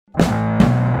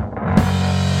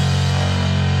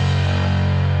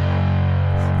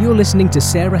You're listening to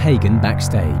Sarah Hagen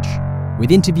Backstage,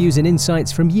 with interviews and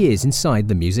insights from years inside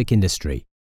the music industry.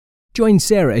 Join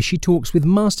Sarah as she talks with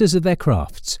masters of their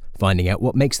crafts, finding out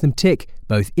what makes them tick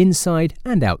both inside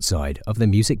and outside of the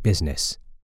music business.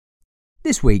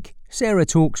 This week, Sarah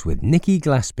talks with Nikki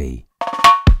Glaspie.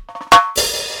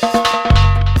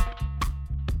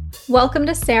 Welcome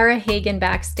to Sarah Hagen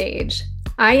Backstage.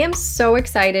 I am so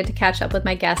excited to catch up with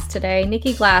my guest today,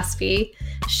 Nikki Glaspie.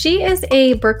 She is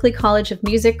a Berklee College of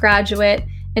Music graduate,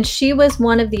 and she was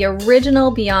one of the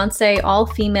original Beyonce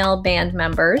all-female band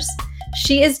members.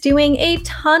 She is doing a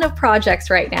ton of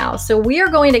projects right now, so we are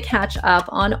going to catch up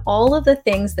on all of the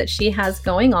things that she has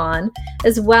going on,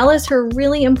 as well as her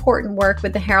really important work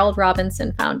with the Harold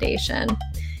Robinson Foundation,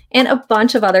 and a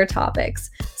bunch of other topics.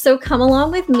 So come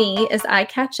along with me as I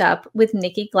catch up with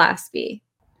Nikki Glaspie.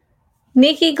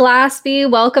 Nikki Glaspie,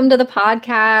 welcome to the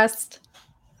podcast.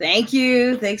 Thank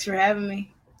you. Thanks for having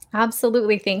me.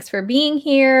 Absolutely. Thanks for being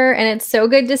here. And it's so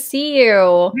good to see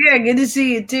you. Yeah, good to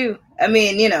see you too. I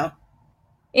mean, you know.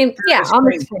 On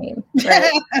the screen.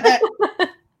 Right?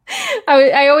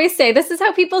 I always say this is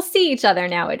how people see each other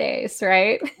nowadays,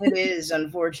 right? It is,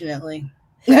 unfortunately.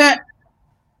 But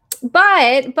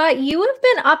you have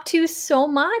been up to so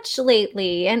much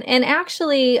lately. And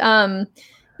actually, I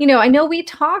know we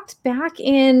talked back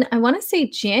in, I want to say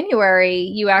January,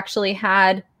 you actually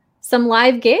had some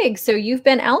live gigs. So you've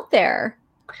been out there.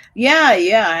 Yeah,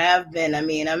 I have been. I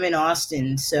mean, I'm in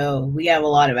Austin, so we have a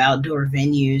lot of outdoor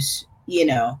venues,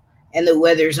 and the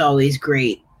weather's always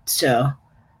great. So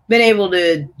been able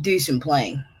to do some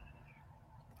playing.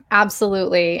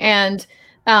 Absolutely. And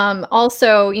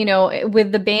also,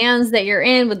 with the bands that you're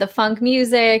in, with the funk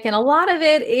music, and a lot of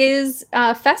it is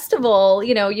festival,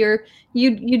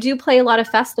 you do play a lot of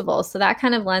festivals. So that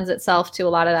kind of lends itself to a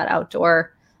lot of that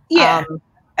outdoor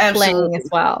playing as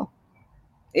well.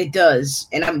 It does.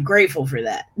 And I'm grateful for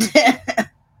that.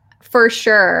 For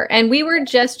sure. And we were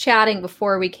just chatting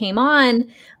before we came on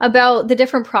about the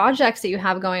different projects that you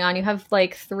have going on. You have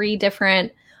like 3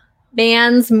 different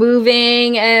bands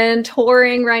moving and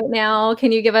touring right now.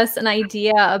 Can you give us an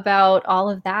idea about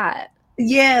all of that?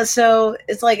 Yeah, so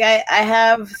it's like I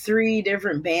have 3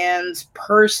 different bands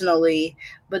personally,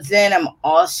 but then I'm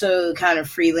also kind of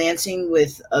freelancing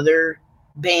with other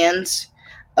bands,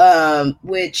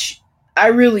 which I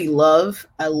really love.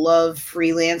 I love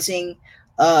freelancing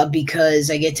because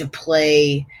I get to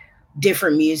play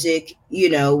different music,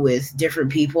 with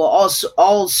different people, also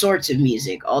all sorts of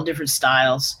music, all different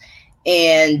styles.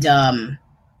 And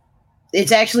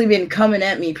it's actually been coming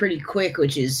at me pretty quick,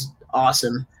 which is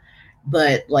awesome.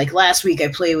 But like last week I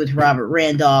played with Robert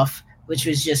Randolph, which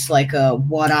was just like a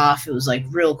one-off. It was like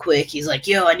real quick. He's like,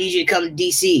 yo, I need you to come to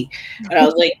DC. And I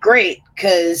was like, great,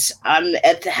 because I'm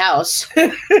at the house,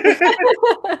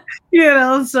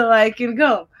 so I can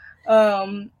go.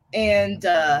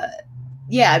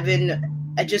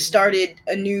 I just started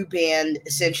a new band,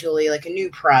 essentially like a new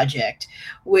project,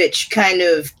 which kind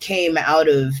of came out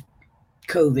of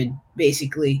COVID,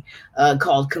 basically,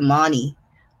 called Kamani.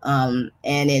 And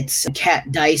it's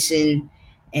Kat Dyson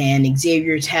and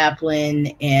Xavier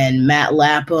Taplin and Matt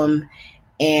Lapham.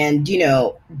 And,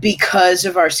 because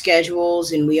of our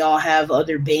schedules and we all have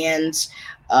other bands,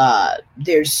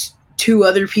 there's 2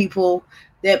 other people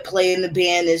that play in the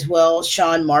band as well.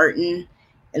 Sean Martin,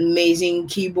 an amazing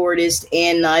keyboardist,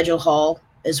 and Nigel Hall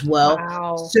as well.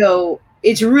 Wow. So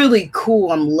it's really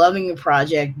cool. I'm loving the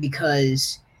project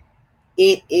because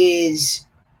it is...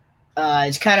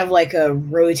 it's kind of like a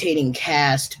rotating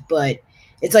cast, but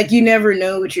it's like you never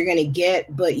know what you're going to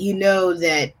get, but you know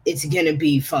that it's going to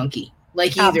be funky,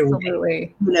 like either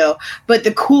Absolutely. way. But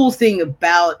the cool thing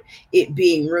about it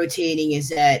being rotating is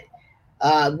that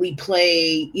we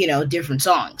play, different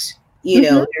songs.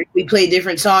 We play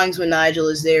different songs when Nigel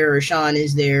is there or Sean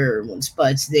is there or when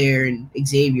Spud's there and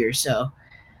Xavier. So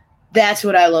that's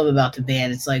what I love about the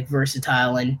band. It's like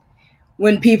versatile, and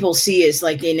when people see it, it's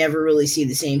like they never really see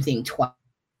the same thing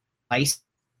twice.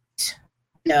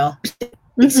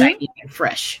 Exciting and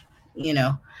fresh,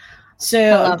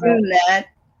 So I'm doing that.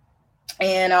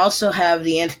 And I also have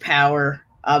the Nth Power.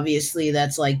 Obviously,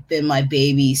 that's like been my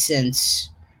baby since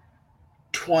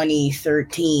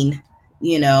 2013.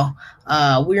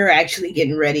 We're actually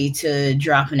getting ready to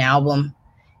drop an album,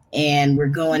 and we're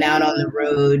going out on the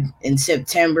road in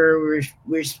September.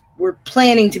 We're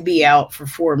planning to be out for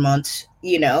 4 months,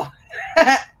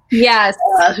 Yes.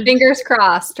 Fingers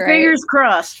crossed, right? Fingers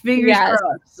crossed.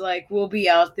 Like, we'll be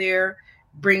out there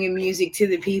bringing music to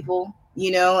the people,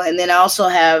 and then I also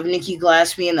have Nikki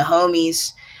Glaspie and the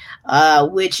Homies,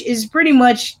 which is pretty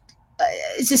much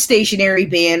it's a stationary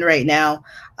band right now.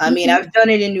 I mean, I've done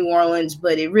it in New Orleans,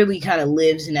 but it really kind of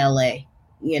lives in LA,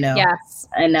 you know. Yes.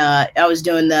 And I was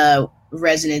doing the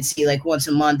residency like once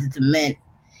a month at the Mint,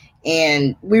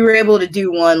 and we were able to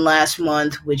do one last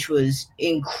month, which was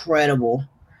incredible,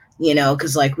 you know,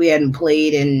 because like we hadn't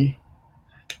played in,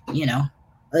 you know,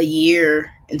 a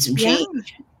year and some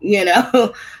change, you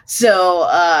know. So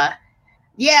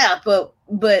yeah, but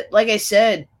like I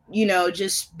said, you know,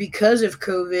 just because of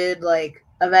COVID, like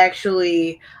I've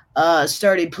actually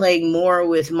started playing more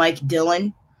with Mike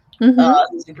Dillon, who's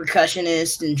a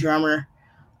percussionist and drummer.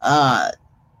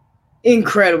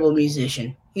 Incredible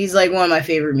musician. He's like one of my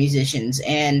favorite musicians,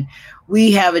 and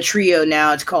we have a trio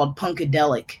now. It's called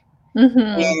Punkadelic, and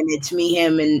it's me,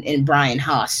 him, and Brian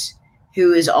Haas,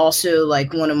 who is also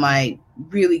like one of my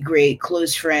really great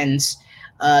close friends.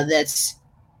 That's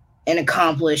an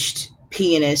accomplished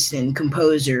pianist and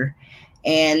composer.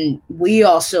 And we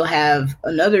also have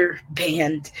another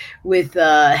band with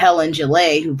Helen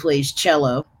Gillet, who plays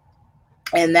cello,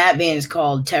 and that band is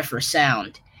called Tephra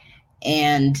Sound.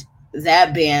 And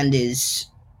that band is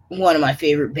one of my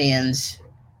favorite bands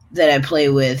that I play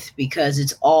with because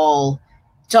it's all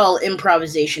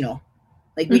improvisational.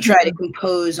 Like we try to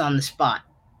compose on the spot,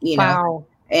 you know. Wow.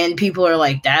 And people are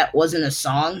like, that wasn't a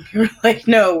song. We're like,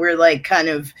 no, we're like kind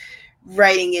of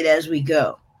writing it as we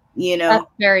go, you know. That's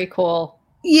very cool.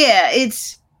 Yeah,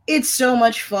 it's so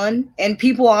much fun, and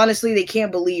people honestly, they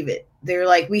can't believe it. They're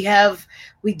like, we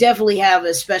definitely have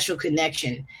a special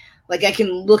connection. Like I can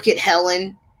look at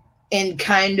Helen and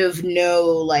kind of know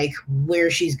like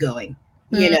where she's going,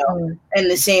 you know,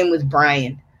 and the same with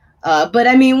Brian. But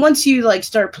I mean, once you like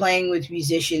start playing with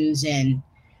musicians and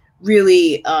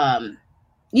really,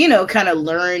 you know, kind of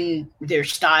learn their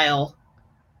style,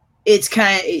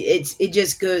 it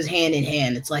just goes hand in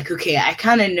hand. It's like, okay, I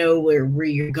kind of know where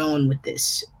you're going with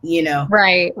this, you know?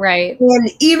 Right.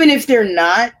 And even if they're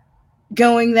not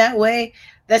going that way,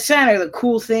 that's kind of the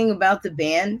cool thing about the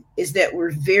band is that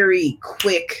we're very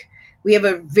quick. We have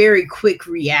a very quick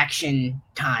reaction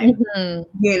time,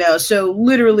 you know? So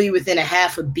literally within a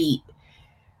half a beat,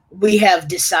 we have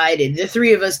decided, the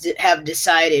three of us have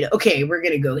decided, okay, we're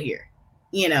going to go here,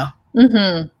 you know?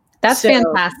 That's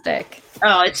fantastic.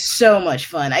 Oh, it's so much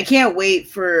fun. I can't wait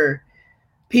for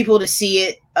people to see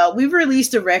it. We've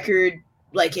released a record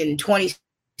like in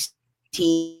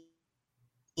 2016,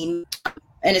 and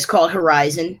it's called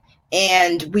Horizon.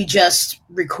 And we just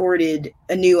recorded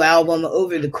a new album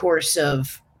over the course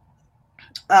of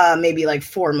maybe like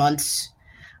 4 months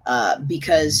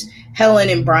because Helen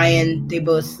and Brian, they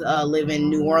both live in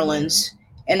New Orleans,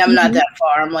 and I'm not that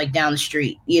far. I'm like down the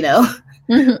street, you know?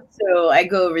 So I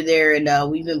go over there, and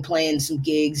we've been playing some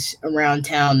gigs around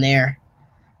town there.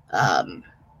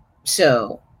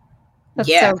 So That's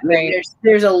yeah, so great. I mean,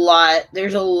 there's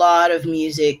a lot of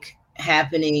music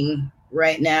happening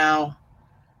right now.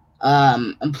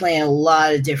 I'm playing a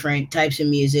lot of different types of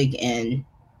music, and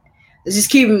this is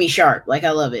keeping me sharp. Like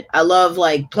I love it. I love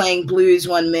like playing blues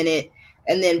 1 minute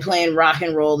and then playing rock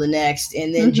and roll the next,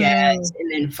 and then jazz,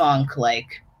 and then funk.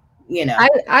 Like, you know,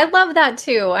 I love that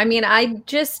too. I mean, I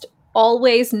just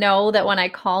always know that when I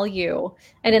call you,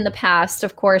 and in the past,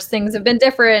 of course, things have been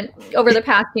different over the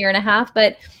past year and a half,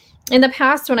 but in the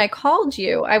past, when I called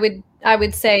you, I would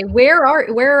say, where are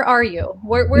you? Where in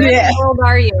the world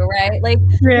are you? Right? Like,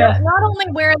 not only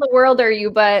where in the world are you,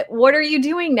 but what are you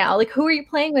doing now? Like, who are you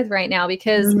playing with right now?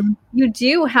 Because you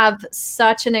do have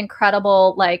such an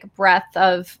incredible like breadth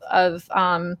of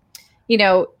you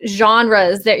know,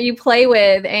 genres that you play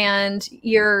with, and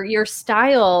your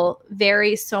style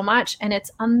varies so much, and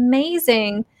it's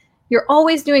amazing. You're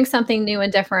always doing something new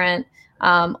and different.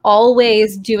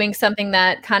 Always doing something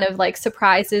that kind of like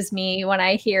surprises me when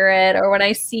I hear it or when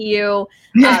I see you.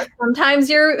 Sometimes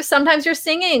you're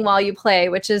singing while you play,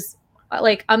 which is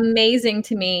like amazing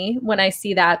to me when I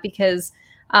see that, because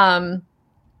you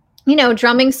know,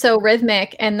 drumming's so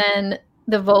rhythmic, and then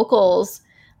the vocals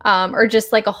are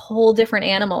just like a whole different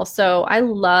animal. So I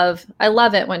love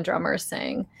it when drummers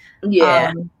sing.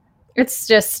 Yeah.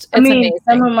 It's amazing.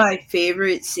 Some of my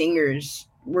favorite singers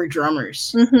were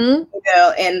drummers, you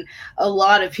know, and a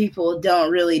lot of people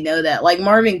don't really know that. Like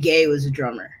Marvin Gaye was a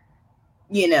drummer,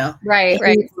 you know. Right.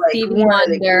 Like Stevie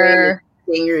Wonder.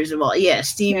 Singers of all. Yeah,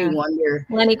 Stevie Wonder.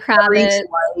 Lenny Kravitz.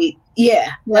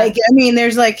 Yeah. Like, I mean,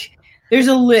 there's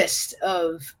a list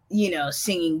of, you know,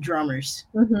 singing drummers.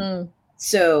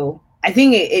 So I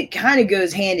think it kind of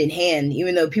goes hand in hand,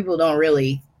 even though people don't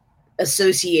really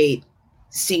associate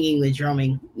singing with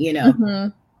drumming, you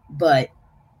know, but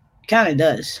kind of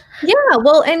does. Yeah.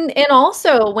 Well, and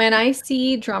also when I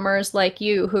see drummers like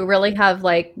you who really have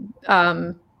like,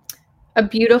 a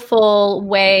beautiful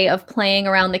way of playing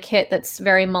around the kit that's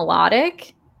very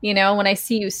melodic. You know, when I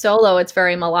see you solo, it's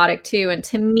very melodic too. And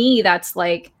to me, that's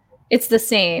like, it's the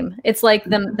same. It's like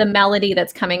the melody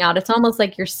that's coming out. It's almost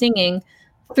like you're singing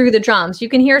through the drums. You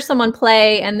can hear someone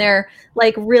play and they're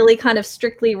like really kind of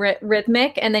strictly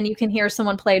rhythmic. And then you can hear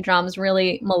someone play drums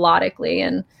really melodically.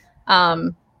 And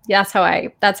that's how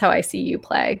I see you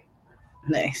play.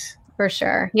 Nice. For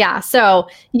sure. Yeah. So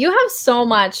you have so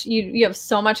much, you have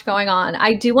so much going on.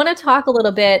 I do want to talk a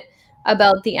little bit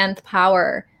about the Nth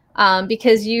Power,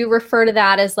 because you refer to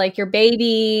that as like your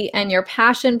baby and your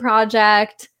passion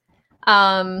project.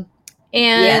 And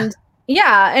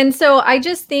so I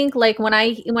just think like when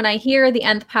I hear the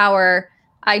Nth Power,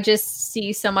 I just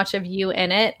see so much of you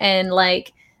in it. And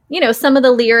like, you know, some of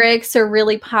the lyrics are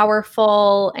really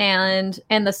powerful, and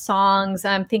the songs,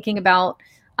 I'm thinking about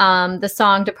the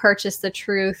song To Purchase the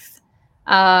Truth,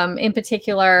 in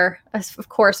particular, of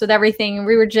course, with everything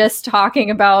we were just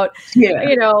talking about,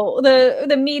 you know,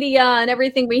 the media and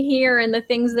everything we hear and the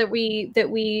things that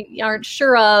we aren't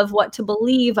sure of what to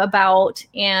believe about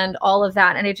and all of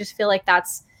that. And I just feel like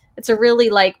it's a really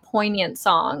like poignant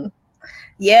song.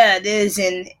 Yeah, it is.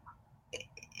 And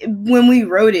when we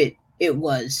wrote it, it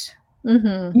was,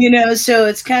 you know, so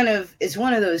it's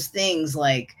one of those things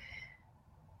like,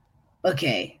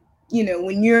 okay, you know,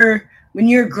 when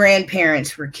your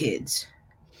grandparents were kids,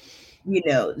 you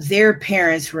know, their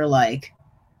parents were like,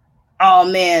 oh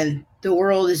man, the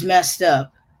world is messed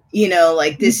up. You know,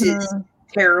 like this is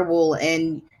terrible.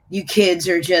 And you kids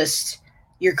are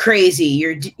you're crazy.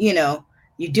 You're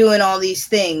doing all these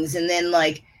things. And then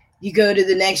like you go to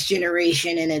the next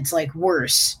generation and it's like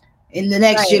worse. In the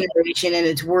next generation and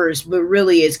it's worse. But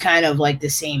really it's kind of like the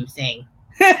same thing.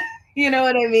 You know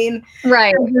what I mean?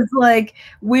 Right. It's like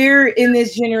we're in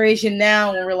this generation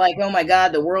now and we're like, oh my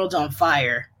God, the world's on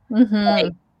fire.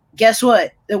 Like, guess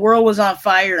what? The world was on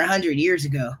fire 100 years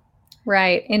ago.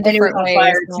 Right. In different ways. And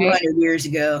it was on fire 200 years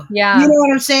ago. Yeah. You know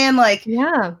what I'm saying? Like,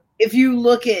 yeah. If you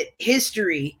look at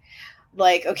history,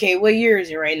 like, okay, what year is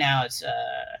it right now? It's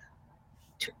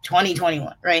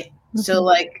 2021, right? So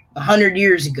like 100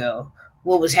 years ago,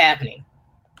 what was happening?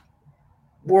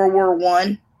 World War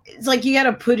I. It's like you got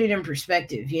to put it in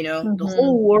perspective, you know? The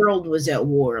whole world was at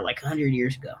war like 100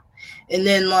 years ago. And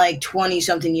then like 20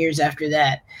 something years after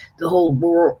that, the whole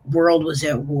world was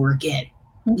at war again,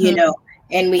 you know?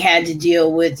 And we had to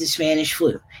deal with the Spanish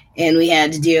flu, and we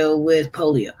had to deal with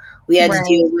polio. We had to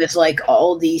deal with like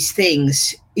all these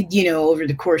things, you know, over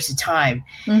the course of time.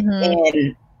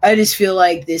 And I just feel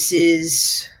like this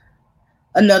is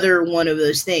another one of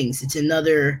those things. It's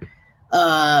another,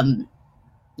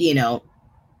 you know,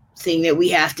 thing that we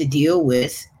have to deal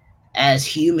with as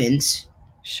humans.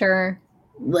 Sure.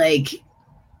 Like,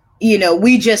 you know,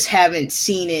 we just haven't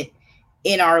seen it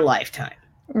in our lifetime.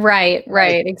 Right,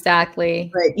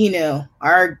 exactly. But, you know,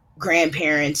 our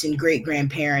grandparents and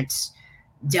great-grandparents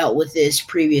dealt with this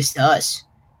previous to us,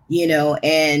 you know,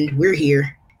 and we're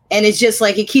here. And it's just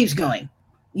like it keeps going,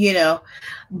 you know.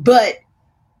 But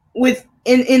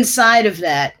inside of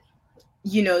that,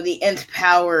 you know, the Nth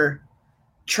Power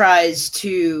tries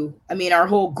to, I mean, our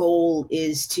whole goal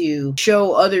is to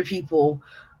show other people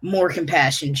more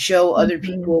compassion, show other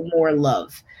people more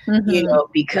love, you know,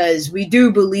 because we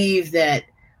do believe that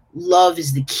love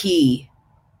is the key,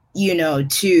 you know,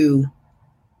 to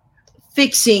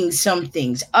fixing some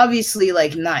things. Obviously,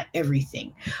 like not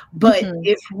everything, but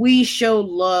if we show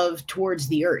love towards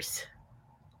the earth,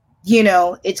 you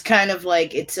know, it's kind of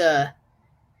like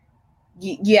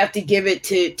you have to give it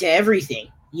to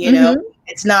everything, you know.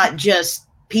 It's not just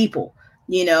people,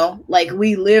 you know, like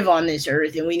we live on this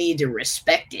earth and we need to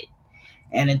respect it.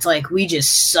 And it's like we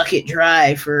just suck it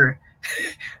dry for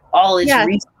all its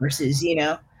resources, you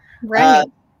know. Right.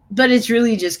 But it's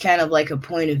really just kind of like a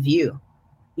point of view,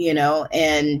 you know,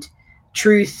 and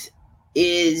truth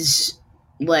is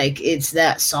like, it's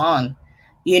that song,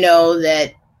 you know,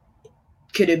 that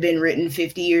could have been written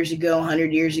 50 years ago,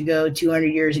 100 years ago, 200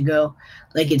 years ago.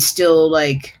 Like, it's still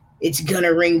like, it's going to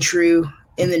ring true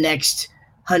in the next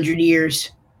 100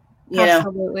 years. You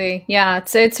Absolutely. know? Yeah.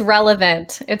 It's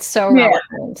relevant. It's so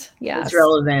relevant. Yeah. It's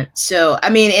relevant. So, I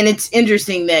mean, and it's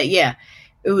interesting that,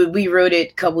 we wrote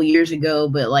it a couple years ago,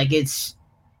 but like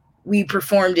we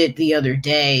performed it the other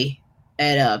day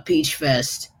at Peach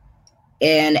Fest.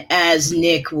 And as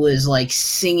Nick was like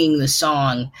singing the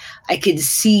song, I could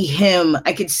see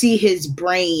his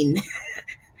brain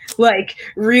like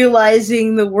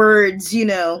realizing the words, you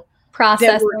know,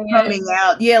 processing that were coming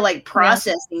out. Yeah, like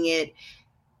processing it.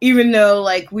 Even though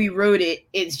like we wrote it,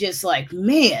 it's just like,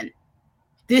 man,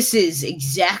 this is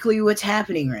exactly what's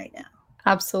happening right now.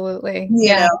 Absolutely.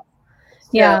 You know?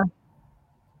 Yeah.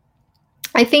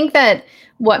 I think that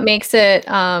what makes it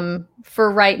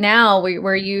for right now,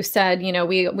 where you said,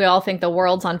 we all think the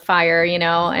world's on fire,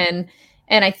 and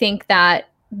I think that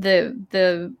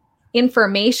the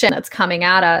information that's coming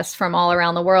at us from all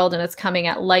around the world, and it's coming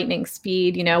at lightning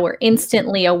speed, we're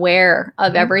instantly aware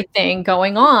of everything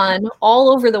going on all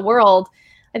over the world.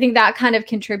 I think that kind of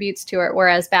contributes to it.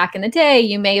 Whereas back in the day,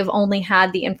 you may have only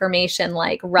had the information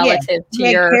like relative to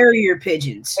your carrier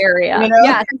pigeons area.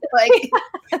 Yeah. Like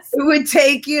it would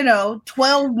take,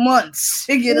 12 months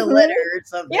to get a letter or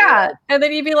something. Yeah. And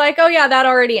then you'd be like, oh yeah, that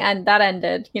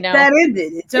ended, That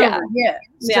ended. It's over. Yeah.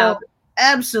 So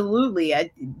absolutely.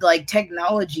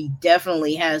 Technology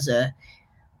definitely has a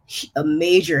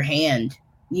major hand,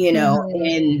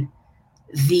 in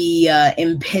the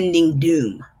impending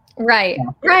doom. Right.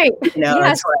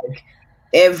 It's like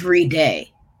every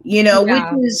day, which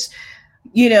is,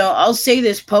 I'll say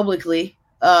this publicly.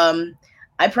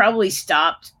 I probably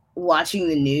stopped watching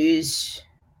the news.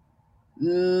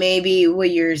 Maybe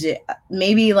what year is it?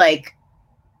 Maybe like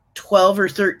 12 or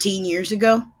 13 years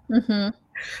ago,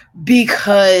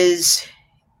 because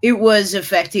it was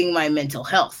affecting my mental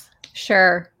health.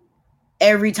 Sure.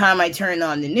 Every time I turned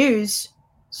on the news,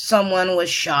 someone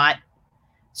was shot,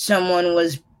 someone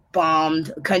was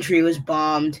bombed, a country was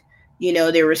bombed,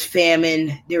 there was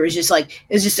famine, there was just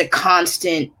it's just a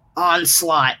constant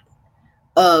onslaught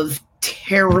of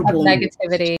terrible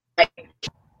negativity. I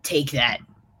take that.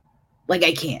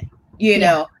 I can't,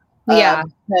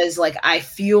 because I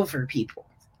feel for people,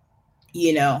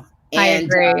 and I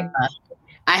agree.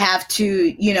 I have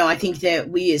to, I think that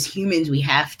we as humans, we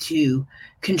have to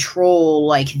control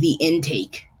the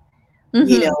intake,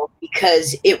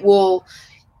 because it will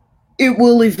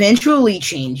eventually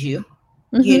change you.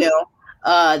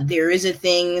 There is a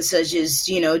thing such as,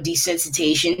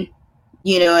 desensitization,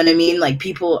 you know what I mean?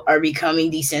 People are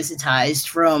becoming desensitized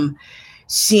from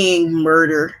seeing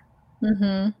murder.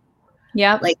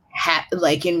 Yeah.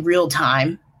 In real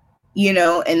time,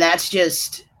 and that's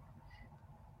just,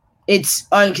 it's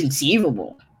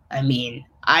inconceivable. I mean,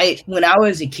 when I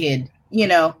was a kid,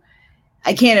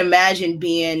 I can't imagine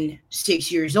being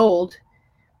 6 years old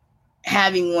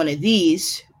having one of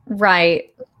these.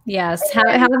 Right. Yes.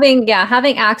 Having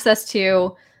access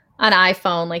to an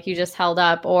iPhone like you just held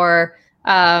up, or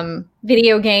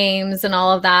video games and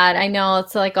all of that. I know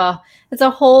it's it's a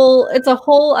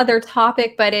whole other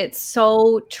topic, but it's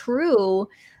so true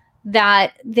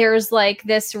that there's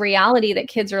this reality that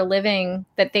kids are living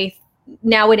that they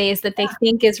nowadays that they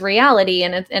think is reality,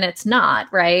 and it's not,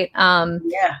 right?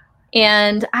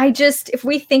 And if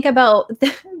we think about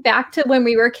back to when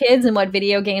we were kids and what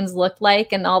video games looked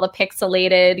like and all the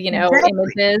pixelated,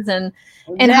 images and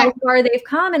how far they've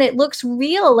come, and it looks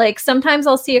real. Sometimes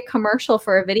I'll see a commercial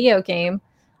for a video game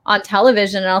on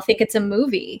television and I'll think it's a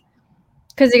movie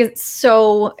because it's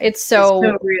so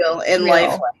real and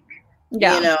lifelike,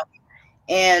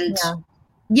 and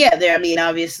there, I mean,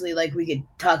 obviously, we could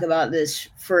talk about this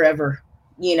forever,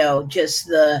 just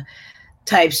the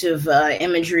types of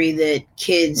imagery that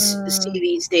kids see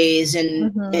these days,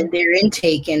 and their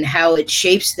intake and how it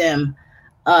shapes them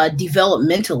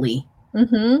developmentally,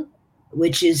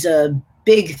 which is a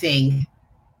big thing.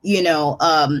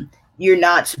 You're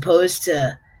not supposed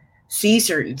to see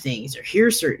certain things or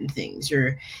hear certain things,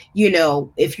 or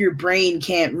if your brain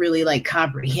can't really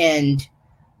comprehend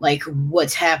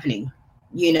what's happening,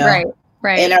 right.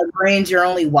 And our brains are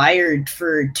only wired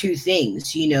for two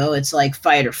things, it's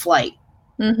fight or flight.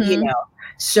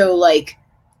 So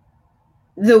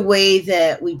the way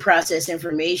that we process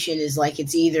information is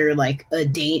it's either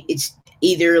it's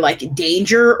either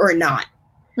danger or not.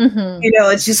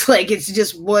 It's just it's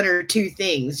just one or two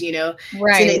things, right.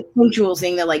 It's an instinctual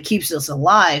thing that keeps us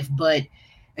alive, but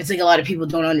it's a lot of people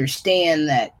don't understand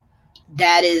that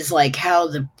is how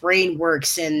the brain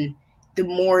works, and the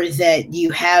more that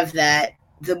you have that,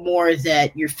 the more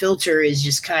that your filter is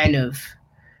just kind of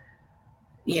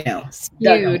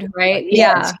skewed, right?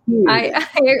 Yeah.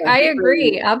 I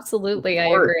agree. Absolutely. I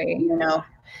agree.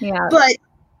 Yeah. But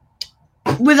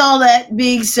with all that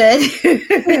being said,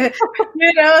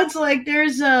 it's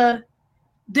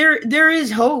there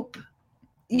is hope,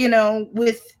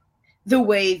 with the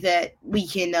way that we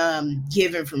can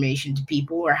give information to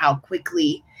people, or how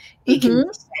quickly it can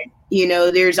be sent.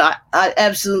 There's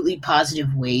absolutely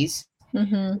positive ways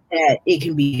that it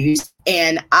can be used,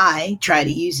 and I try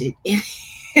to use it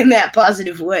in that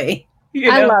positive way.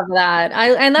 I love that.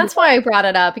 And that's why I brought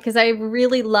it up, because I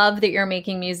really love that you're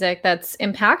making music that's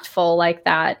impactful like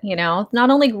that, not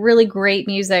only really great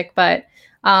music, but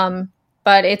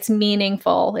it's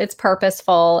meaningful, it's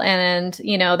purposeful. And,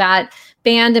 that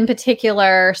band in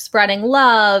particular spreading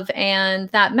love and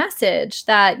that message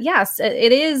that, yes,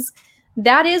 it is,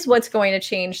 that is what's going to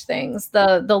change things.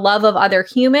 The love of other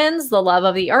humans, the love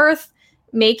of the earth,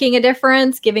 making a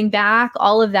difference, giving back,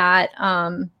 all of that.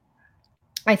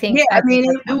 I think. Yeah, I mean,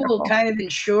 think it will kind of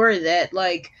ensure that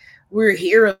like we're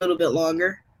here a little bit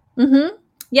longer. Mm-hmm.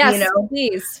 Yes, you know?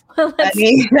 Please. I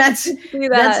mean, that's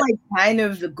that. like kind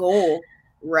of the goal,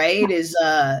 right? Is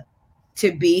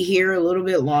to be here a little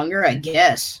bit longer, I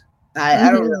guess.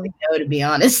 I don't really know, to be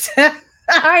honest.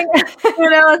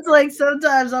 It's like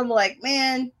sometimes I'm like,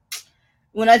 man,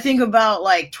 when I think about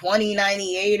like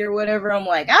 2098 or whatever, I'm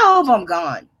like, I hope I'm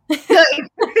gone.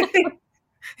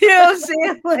 You know what I'm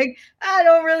saying? Like, I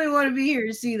don't really want to be here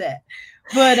to see that.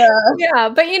 But yeah,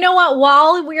 but you know what?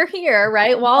 While we're here,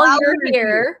 right? While you're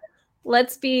here,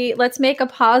 let's make a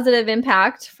positive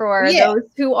impact for those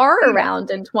who are around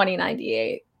in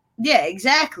 2098. Yeah,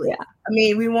 exactly. Yeah. I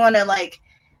mean, we want to like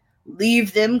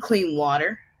leave them clean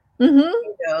water,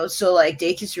 you know, so like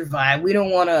they can survive. We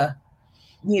don't want to,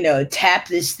 you know, tap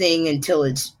this thing until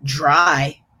it's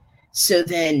dry. So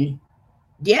then,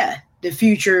 yeah, the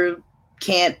future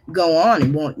can't go on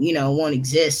and won't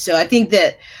exist. So I think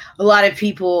that a lot of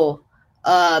people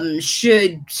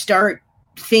should start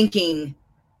thinking,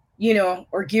 you know,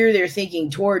 or gear their thinking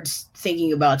towards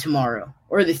thinking about tomorrow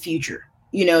or the future,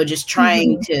 you know, just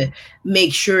trying to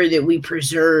make sure that we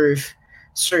preserve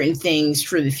certain things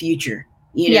for the future,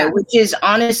 you know, which is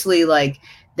honestly like,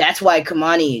 that's why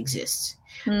Kamani exists,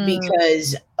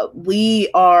 because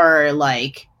we are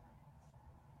like,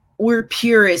 we're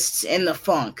purists in the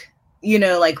funk, you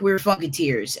know, like we're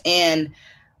funketeers, and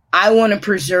I want to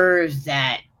preserve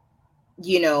that,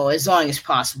 you know, as long as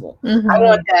possible. I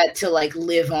want that to like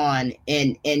live on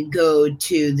and go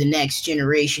to the next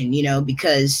generation, you know,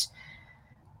 because,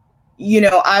 you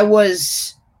know, I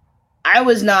was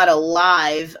not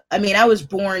alive. I mean, I was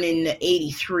born in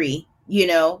 83, you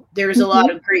know, there was a lot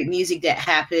of great music that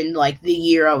happened like the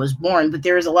year I was born, but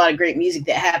there was a lot of great music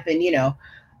that happened, you know,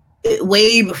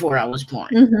 way before I was born.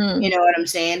 You know what I'm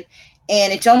saying?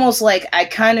 And it's almost like I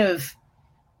kind of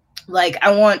like,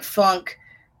 I want funk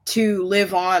to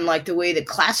live on like the way that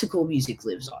classical music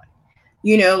lives on.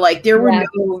 You know, like there were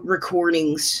no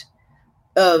recordings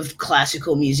of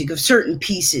classical music, of certain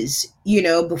pieces, you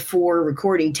know, before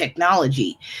recording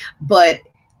technology. But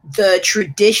the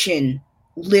tradition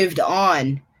lived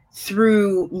on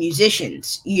through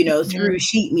musicians, you know, through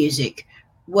sheet music,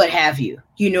 what have you,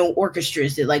 you know,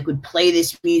 orchestras that like would play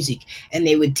this music and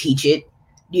they would teach it,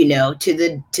 you know, to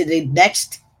the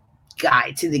next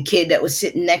guy, to the kid that was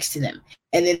sitting next to them.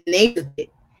 And then they took it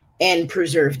and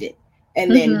preserved it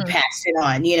and then passed it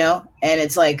on, you know? And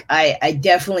it's like, I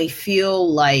definitely feel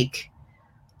like,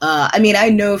 I mean, I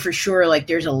know for sure, like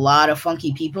there's a lot of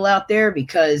funky people out there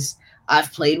because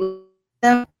I've played with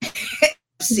them.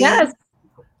 Yes.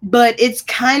 But it's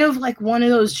kind of like one of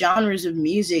those genres of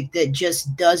music that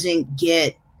just doesn't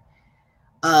get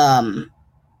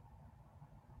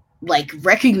like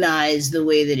recognized the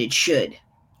way that it should.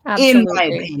 Absolutely. In my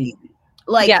opinion.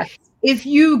 Like if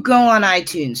you go on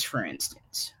iTunes, for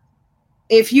instance,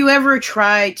 if you ever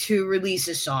try to release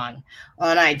a song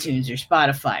on iTunes or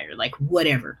Spotify or like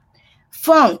whatever,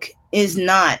 funk is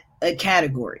not a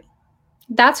category.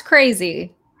 That's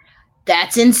crazy.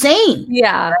 That's insane.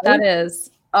 Yeah, right? That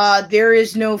is. There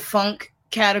is no funk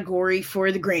category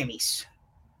for the Grammys.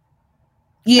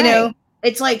 You know,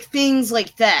 it's like things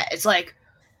like that. It's like,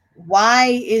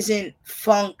 why isn't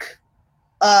funk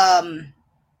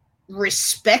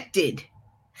respected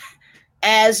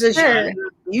as a genre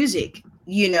of music?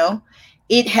 You know,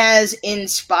 it has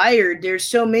inspired, there's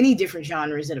so many different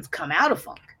genres that have come out of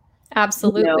funk.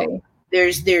 Absolutely. You know,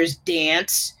 there's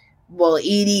dance, well,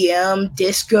 EDM,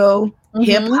 disco,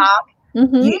 hip hop.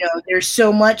 You know, there's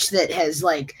so much that has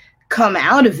like come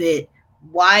out of it.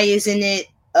 Why isn't it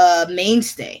a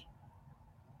mainstay?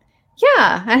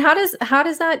 Yeah. And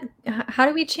how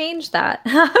do we change that?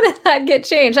 How does that get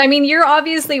changed? I mean, you're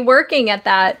obviously working at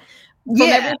that from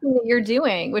everything that you're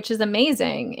doing, which is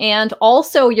amazing. And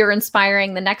also you're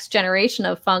inspiring the next generation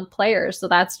of funk players. So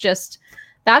that's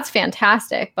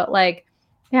fantastic. But like,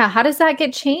 yeah, how does that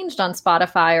get changed on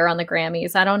Spotify or on the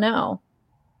Grammys? I don't know.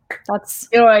 That's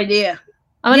no idea.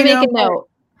 I'm gonna make a note.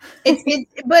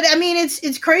 But I mean,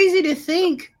 it's crazy to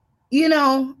think. You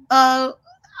know, I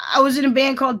was in a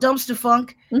band called Dumpster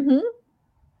Funk. The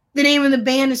name of the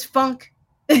band is Funk.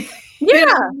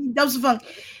 Yeah, Dumpster Funk.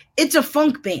 It's a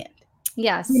funk band.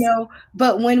 Yes, you know.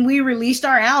 But when we released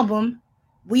our album,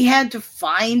 we had to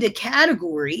find a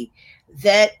category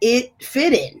that it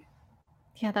fit in.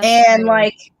 Yeah, that's and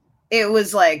like it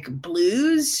was like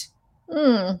blues.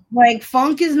 Like,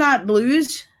 funk is not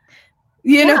blues.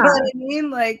 You know what I mean?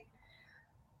 Like,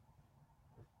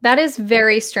 that is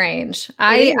very strange.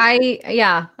 I'm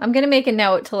going to make a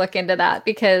note to look into that,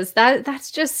 because that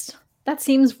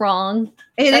seems wrong.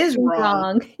 It is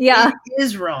wrong. Yeah. It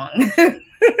is wrong.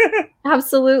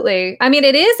 Absolutely. I mean,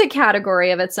 it is a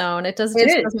category of its own. It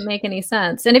doesn't make any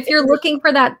sense. And if you're looking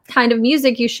for that kind of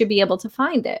music, you should be able to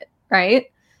find it,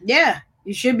 right? Yeah,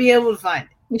 you should be able to find it.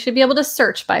 You should be able to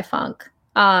search by funk.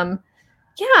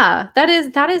 Yeah,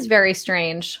 that is very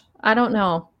strange. I don't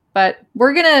know, but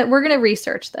we're gonna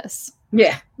research this.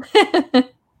 Yeah.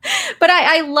 But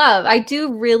I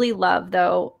do really love,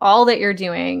 though, all that you're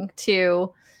doing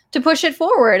to push it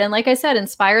forward. And like I said,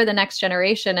 inspire the next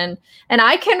generation. And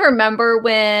I can remember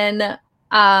when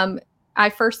I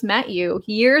first met you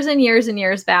years and years and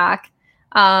years back.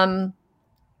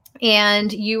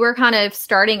 And you were kind of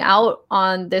starting out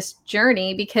on this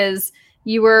journey, because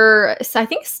you were, I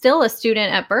think, still a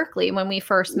student at Berklee when we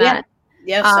first met.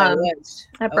 Yes, I was.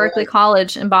 At Berklee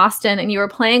College in Boston. And you were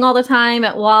playing all the time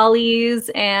at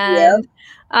Wally's. And,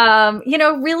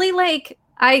 really, like,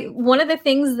 one of the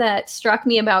things that struck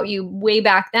me about you way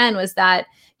back then was that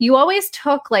you always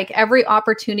took, like, every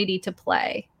opportunity to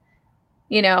play.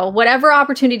 Whatever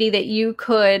opportunity that you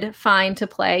could find to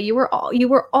play, you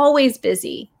were always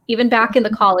busy, even back in the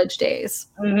college days.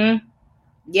 Mm-hmm.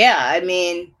 Yeah, I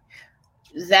mean,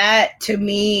 that to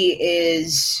me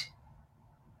is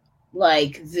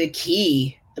like the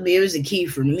key. I mean, it was the key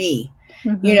for me.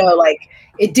 Mm-hmm. Like,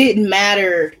 it didn't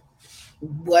matter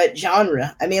what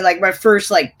genre. I mean, like, my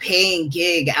first, like, paying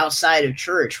gig outside of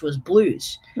church was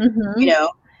blues. Mm-hmm.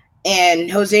 And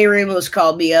Jose Ramos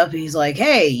called me up and he's like,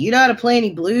 "Hey, you know how to play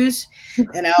any blues?"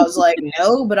 And I was like,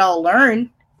 "No, but I'll learn."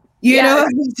 You know what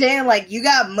I'm saying? Like, you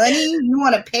got money? You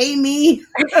want to pay me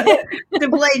to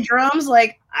play drums?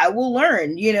 Like, I will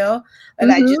learn,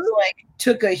 And I just, like,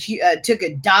 took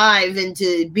a dive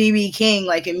into BB King,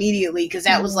 like, immediately, because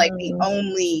that was, like, the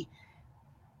only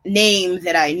name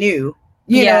that I knew,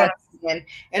 you know what I mean?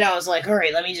 And I was like, all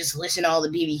right, let me just listen to all the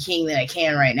BB King that I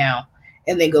can right now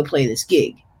and then go play this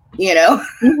gig,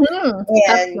 Mm-hmm.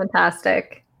 That's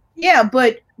fantastic. Yeah,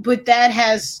 but that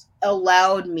has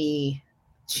allowed me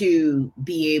to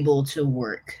be able to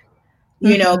work,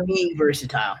 being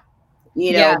versatile,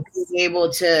 being able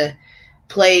to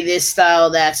play this style,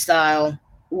 that style,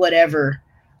 whatever,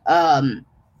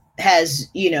 has,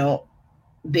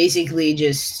 basically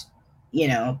just,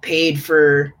 paid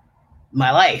for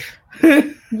my life.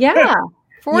 Yeah,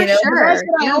 for sure. That's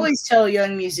what I always tell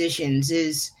young musicians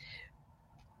is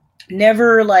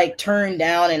never, like, turn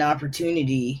down an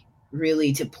opportunity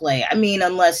really to play. I mean,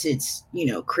 unless it's,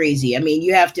 crazy. I mean,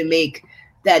 you have to make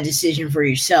that decision for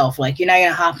yourself. Like, you're not going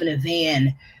to hop in a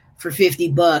van for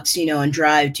 $50, and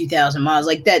drive 2,000 miles.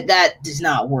 Like, that does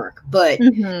not work. But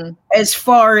as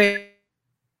far as,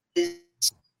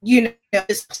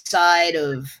 this side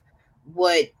of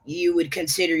what you would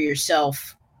consider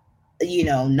yourself,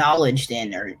 knowledge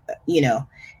in, or,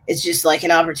 it's just like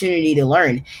an opportunity to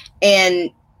learn.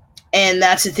 And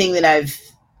that's the thing that I've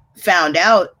found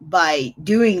out by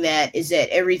doing that, is that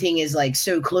everything is, like,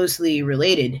 so closely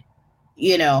related,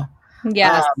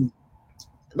 Yes.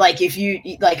 Like, if you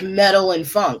like metal and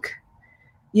funk,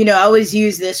 I always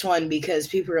use this one because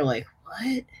people are like,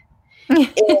 what?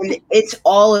 And it's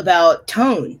all about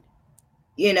tone.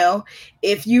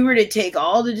 If you were to take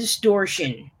all the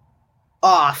distortion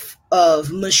off of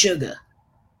Meshuggah,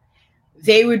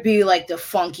 they would be like the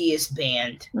funkiest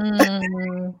band.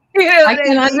 I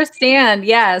can understand.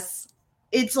 Yes.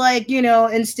 It's like,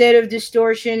 instead of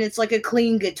distortion, it's like a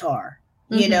clean guitar,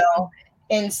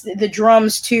 and the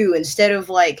drums too, instead of,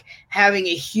 like, having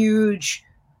a huge,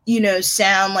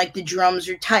 sound, like, the drums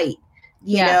are tight,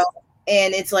 you know,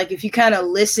 and it's like, if you kind of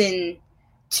listen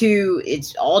to,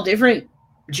 it's all different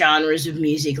genres of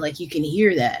music, like, you can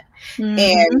hear that.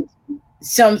 And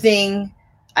something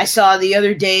I saw the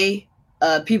other day,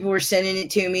 people were sending it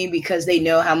to me because they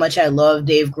know how much I love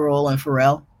Dave Grohl and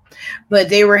Pharrell. But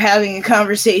they were having a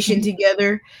conversation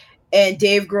together, and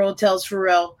Dave Grohl tells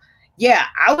Pharrell, "Yeah,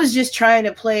 I was just trying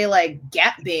to play, like,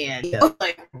 Gap Band."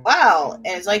 Like, wow.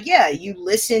 And it's like, yeah, you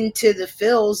listen to the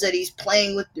fills that he's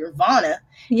playing with Nirvana.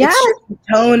 Yeah. It's just the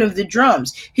tone of the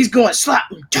drums. He's going slap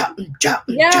and chop and chop.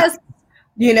 Yes.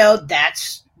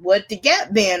 That's what the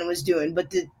Gap Band was doing.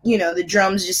 But the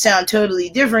drums just sound totally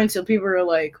different. So people are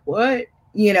like, what?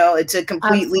 It's a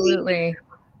completely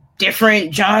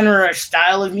different genre or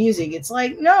style of music. It's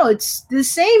like, no, it's the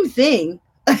same thing.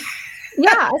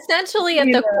 Yeah, essentially at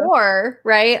the core,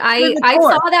 right? I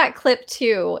saw that clip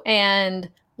too and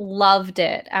loved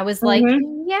it. I was like,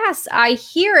 yes, I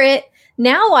hear it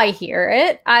now I hear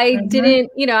it. I Mhm.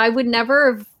 didn't, I would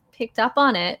never have picked up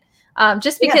on it.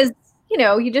 Just because, you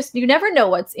never know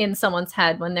what's in someone's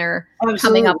head when they're coming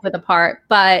Absolutely. up with a part.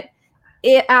 But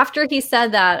after he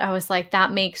said that, I was like,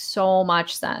 that makes so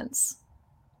much sense.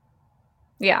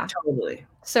 Yeah. Totally.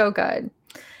 So good.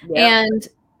 Yeah. And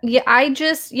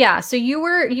so you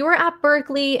were at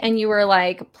Berklee and you were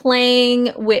like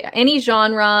playing with any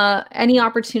genre, any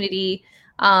opportunity.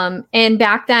 And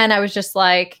back then I was just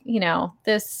like,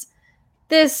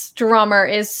 this drummer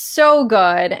is so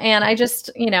good. And I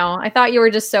just, I thought you were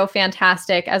just so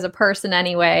fantastic as a person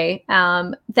anyway,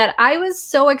 that I was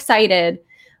so excited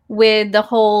with the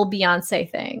whole Beyonce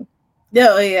thing.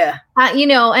 Oh, yeah.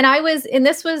 And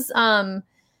this was,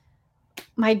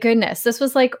 my goodness, this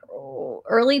was like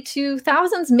early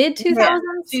 2000s, mid 2000s?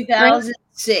 Yeah,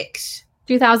 2006.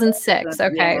 2006.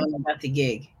 Okay. When I got the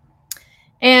gig.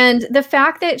 And the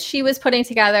fact that she was putting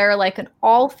together like an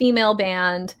all-female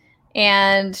band,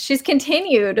 and she's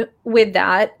continued with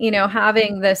that,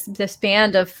 having this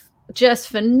band of just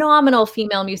phenomenal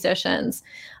female musicians.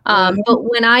 But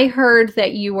when I heard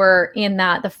that you were in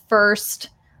the first,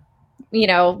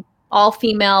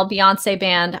 all-female Beyonce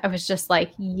band, I was just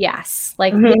like, yes,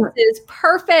 like this is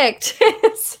perfect.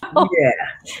 It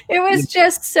was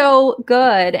just so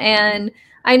good. And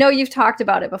I know you've talked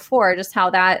about it before, just how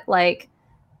that like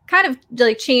kind of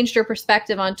like changed your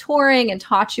perspective on touring and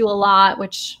taught you a lot,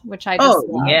 which I just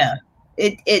love. Yeah,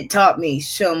 it taught me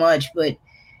so much, but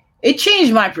it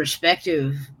changed my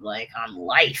perspective like on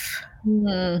life.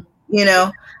 I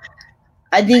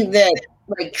think that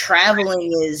like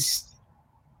traveling is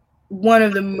one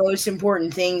of the most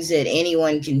important things that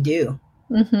anyone can do,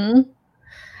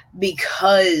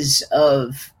 because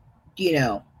of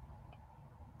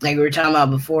like we were talking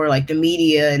about before, like the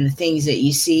media and the things that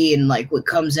you see and like what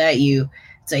comes at you.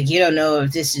 It's like you don't know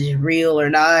if this is real or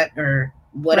not or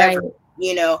whatever,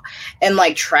 right. And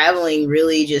like traveling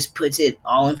really just puts it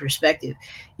all in perspective.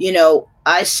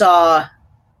 I saw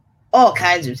all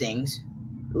kinds of things.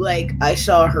 Like I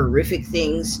saw horrific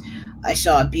things. I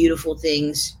saw beautiful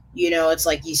things. It's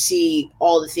like you see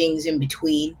all the things in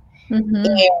between. And,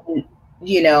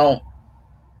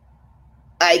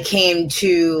 I came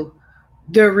to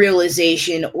the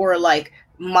realization, or like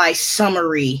my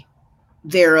summary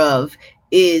thereof,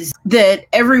 is that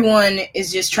everyone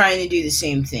is just trying to do the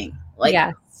same thing. Like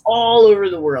all over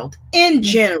the world in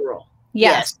general.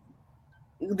 Yes.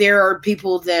 There are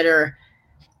people that are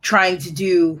trying to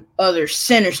do other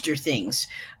sinister things,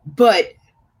 but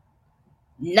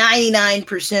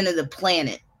 99% of the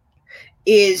planet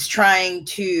is trying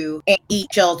to eat,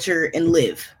 shelter, and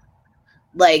live.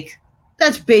 Like,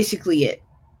 that's basically it.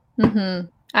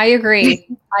 I agree.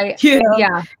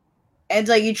 Yeah. And it's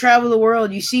like you travel the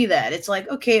world, you see that. It's like,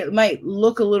 okay, it might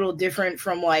look a little different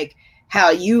from like how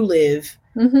you live,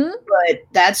 but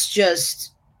that's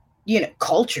just,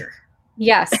 culture.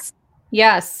 Yes.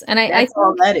 And I think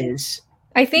all that is.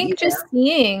 I think just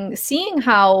seeing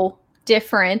how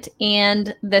different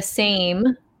and the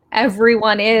same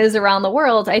everyone is around the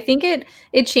world, I think it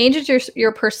changes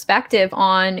your perspective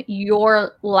on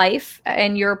your life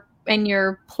and your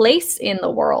place in the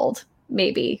world,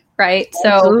 maybe, right?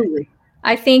 Absolutely. So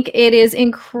I think it is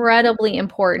incredibly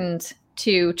important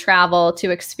to travel,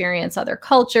 to experience other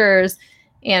cultures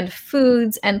and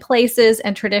foods and places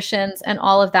and traditions and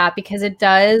all of that, because it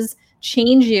does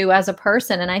change you as a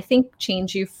person, and I think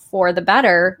change you for the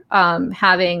better,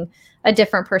 having a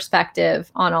different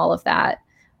perspective on all of that.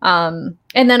 And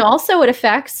then also it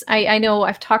affects, I know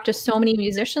I've talked to so many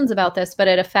musicians about this, but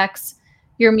it affects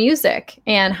your music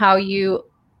and how you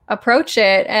approach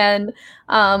it, and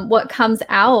what comes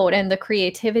out, and the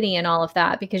creativity and all of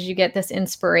that, because you get this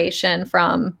inspiration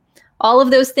from all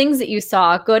of those things that you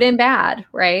saw, good and bad,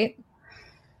 right?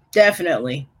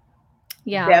 Definitely.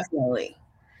 Yeah. Definitely.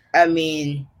 I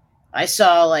mean, I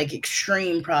saw like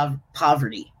extreme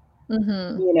poverty,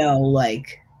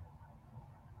 like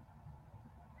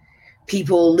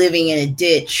people living in a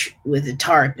ditch with a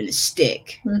tarp and a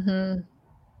stick, and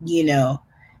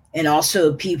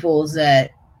also people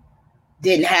that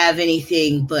didn't have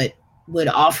anything but would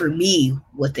offer me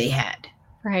what they had.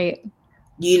 Right.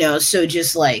 So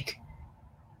just like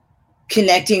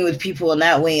connecting with people in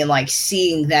that way, and like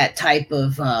seeing that type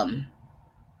of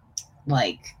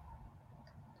like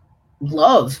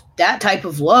love, that type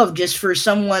of love just for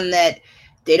someone that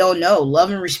they don't know,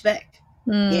 love and respect.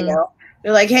 They're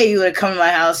like, hey, you would come to my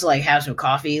house, like have some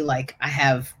coffee, like I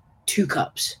have 2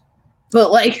 cups,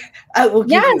 but like I will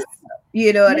give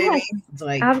you what I mean? It's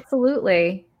like,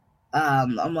 absolutely.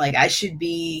 I'm like, I should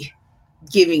be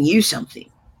giving you something,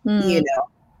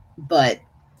 but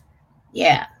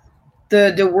yeah,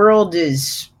 the world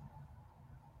it's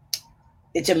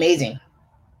amazing.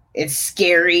 It's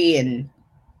scary and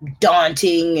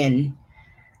daunting and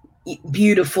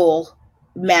beautiful,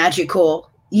 magical.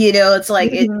 It's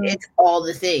like it's all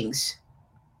the things.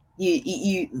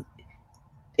 You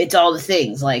it's all the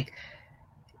things, like,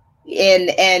 and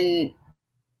it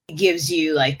gives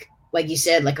you, like you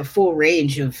said, like a full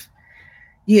range of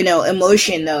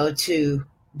emotion, though, to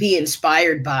be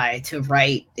inspired by, to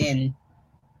write and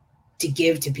to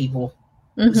give to people.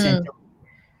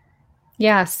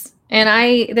 Yes.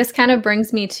 And this kind of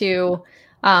brings me to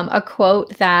a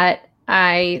quote that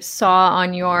I saw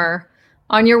on your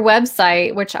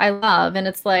website, which I love. And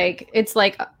it's like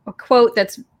a quote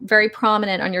that's very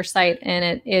prominent on your site. And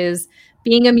it is,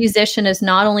 being a musician is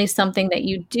not only something that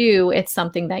you do, it's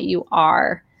something that you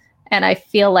are. And I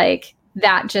feel like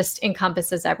that just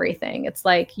encompasses everything. It's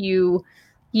like you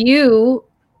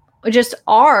just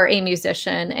are a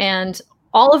musician, and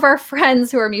all of our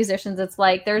friends who are musicians, it's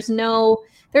like there's no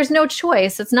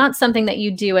choice. It's not something that you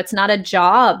do. It's not a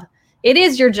job. It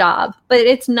is your job, but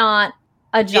it's not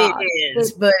a job. It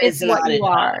is, but it's not what you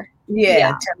are.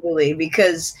 Yeah, totally.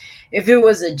 Because if it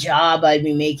was a job, I'd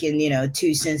be making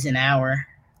 2 cents an hour.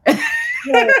 It's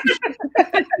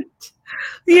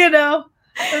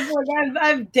like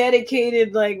I've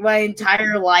dedicated like my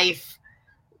entire life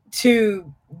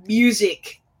to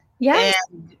music. Yes.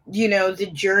 And the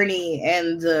journey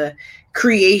and the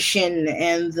creation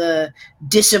and the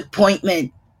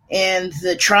disappointment and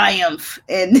the triumph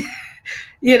and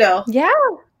Yeah.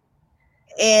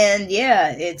 And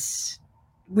it's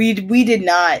we did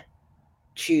not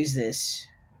choose this.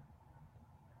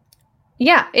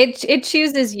 Yeah, it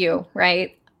chooses you,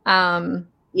 right?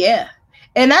 Yeah.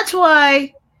 And that's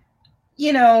why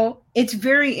it's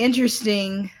very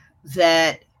interesting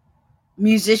that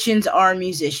musicians are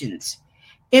musicians,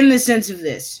 in the sense of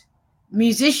this.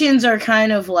 Musicians are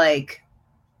kind of like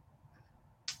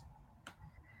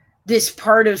this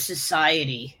part of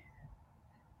society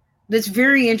that's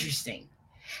very interesting.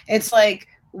 It's like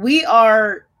we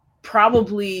are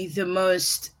probably the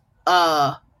most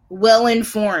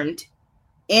well-informed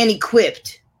and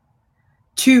equipped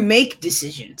to make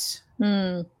decisions,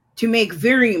 to make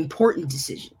very important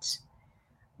decisions,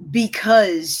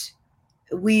 because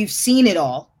we've seen it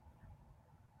all.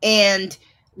 And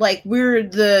like we're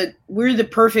the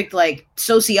perfect like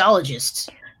sociologists.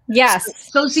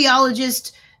 Yes.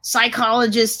 Sociologists,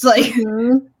 psychologists, like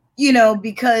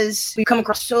because we come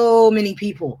across so many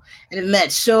people and have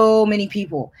met so many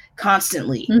people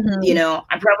constantly.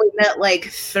 I probably met like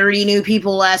 30 new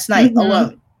people last night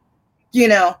alone.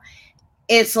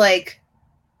 It's like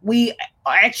we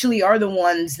actually are the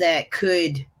ones that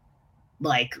could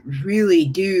like really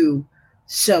do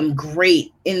some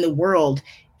great in the world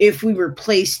if we were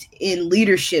placed in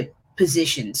leadership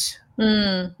positions.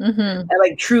 I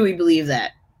like truly believe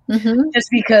that. Just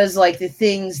because like the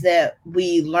things that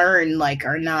we learn like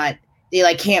are not, they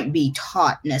like can't be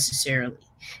taught necessarily.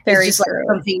 Very it's just true.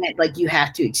 Like something that like you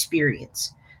have to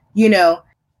experience.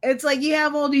 It's like you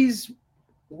have all these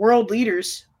world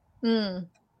leaders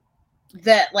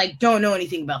that like don't know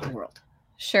anything about the world.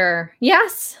 Sure.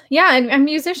 Yes. Yeah. And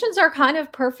musicians are kind of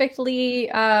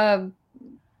perfectly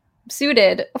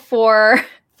suited for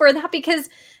that, because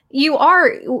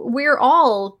we're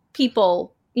all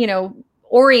people,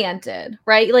 oriented,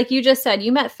 right? Like you just said,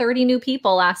 you met 30 new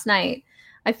people last night.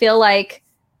 Well,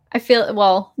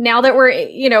 now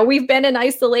that we've been in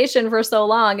isolation for so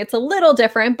long, it's a little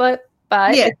different, but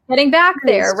yeah, it's getting back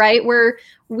there, right?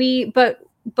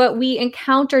 But we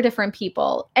encounter different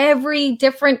people, every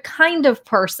different kind of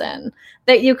person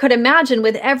that you could imagine,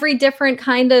 with every different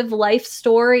kind of life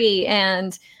story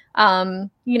and,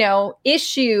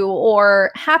 issue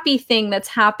or happy thing that's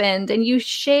happened. And you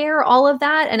share all of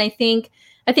that. And I think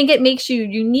it makes you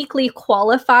uniquely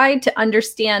qualified to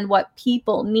understand what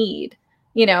people need,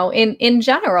 in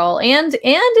general and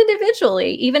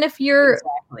individually. Even if you're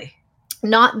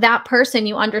not that person,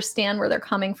 you understand where they're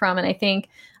coming from. And I think,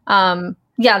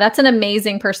 that's an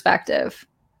amazing perspective.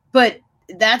 But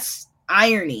that's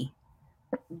irony,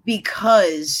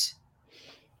 because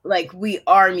like we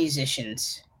are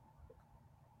musicians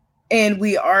and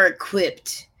we are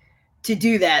equipped to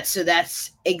do that. So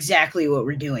that's exactly what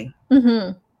we're doing.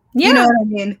 Yeah. You know what I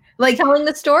mean? Like telling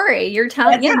the story. You're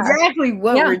telling. That's exactly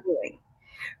what we're doing.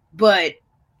 But,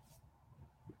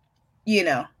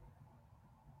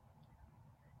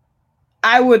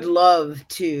 I would love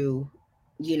to,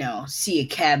 see a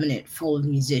cabinet full of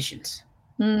musicians.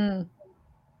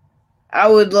 I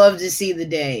would love to see the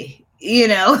day,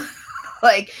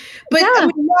 like, but I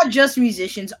mean, not just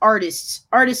musicians, artists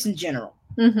in general,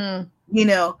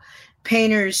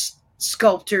 painters,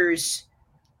 sculptors,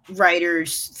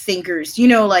 writers, thinkers, you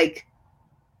know, like,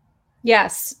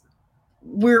 yes,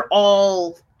 we're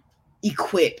all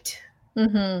equipped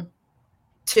mm-hmm.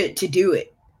 to do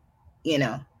it, you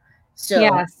know. So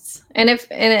yes, and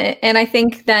I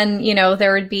think then, you know,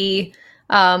 there would be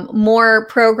more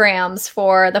programs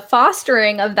for the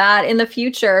fostering of that in the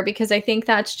future, because I think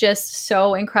that's just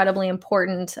so incredibly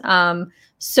important.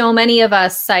 So many of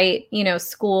us cite, you know,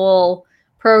 school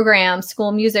programs,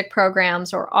 school music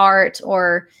programs, or art,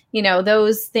 or, you know,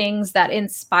 those things that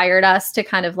inspired us to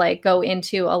kind of like go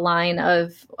into a line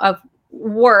of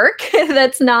work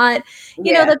that's not,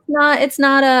 you know, that's not,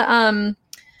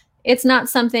 it's not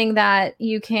something that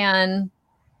you can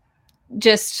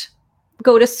just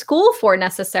go to school for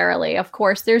necessarily. Of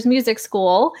course, there's music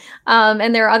school,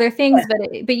 and there are other things,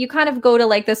 but you kind of go to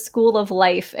like the school of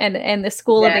life and the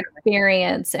school of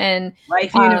experience and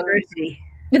life university.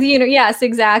 Yes,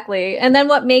 exactly. And then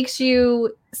what makes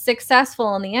you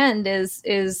successful in the end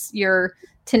is your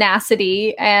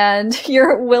tenacity and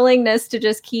your willingness to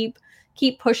just keep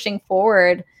pushing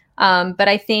forward. But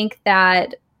I think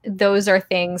that those are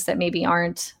things that maybe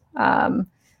aren't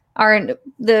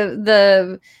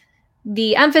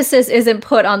the emphasis isn't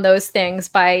put on those things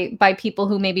by people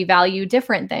who maybe value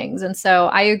different things. And so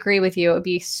I agree with you. It would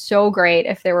be so great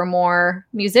if there were more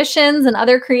musicians and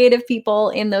other creative people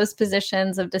in those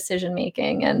positions of decision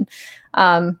making, and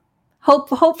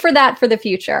hope for that for the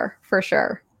future, for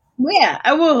sure. Yeah,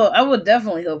 I will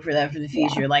definitely hope for that for the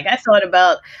future. Like, I thought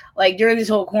about, like, during this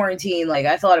whole quarantine, like,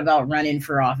 I thought about running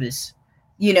for office,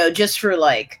 you know, just for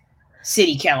like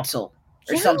city council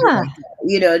or something like that,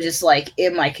 you know, just like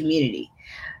in my community.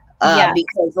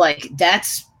 Because like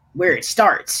that's where it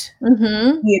starts,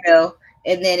 you know,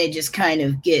 and then it just kind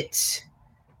of gets,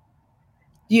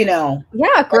 you know,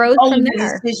 grows all from of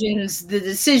there. The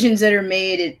decisions that are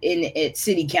made at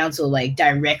city council like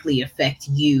directly affect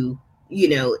you, you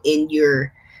know, in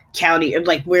your county or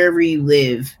like wherever you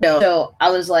live. So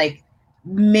I was like,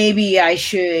 maybe I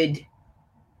should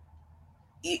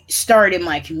start in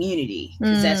my community,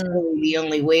 because that's really the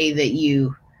only way that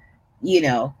you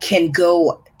know can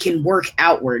work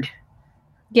outward.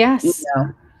 Yes. You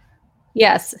know?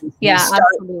 Yes. Yeah,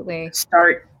 absolutely.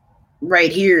 Start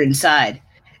right here inside.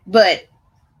 But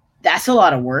that's a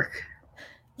lot of work.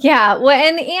 Yeah, well,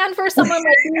 and for someone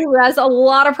like you who has a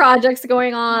lot of projects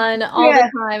going on all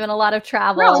the time and a lot of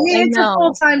travel. No, I mean, it's a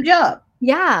full-time job.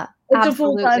 Yeah, it's a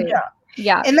full-time job.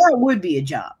 Yeah, and that would be a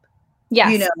job.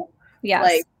 Yes, you know,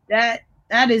 like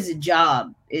that is a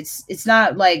job. It's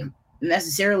not like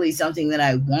necessarily something that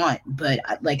I want, but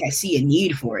like I see a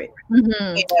need for it.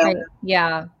 Mm-hmm. You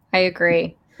know? I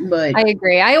agree. But I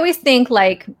agree. I always think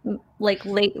like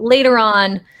later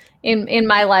on in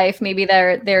my life, maybe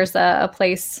there's a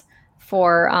place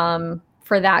for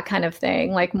that kind of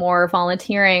thing, like more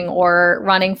volunteering or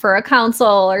running for a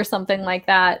council or something like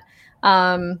that.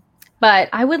 But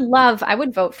I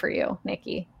would vote for you,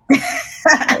 Nikki.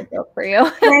 I would vote for you.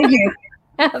 Thank you.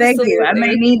 Thank you. I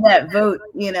may need that vote,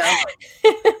 you know.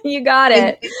 You got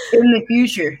it. In the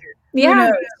future.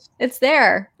 Yeah. It's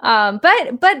there.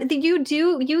 But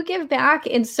you give back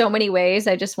in so many ways.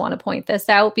 I just want to point this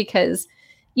out because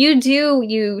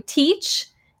you teach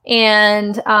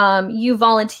and you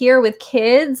volunteer with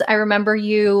kids. I remember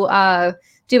you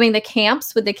doing the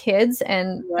camps with the kids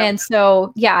and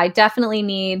so I definitely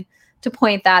need to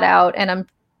point that out. And I'm,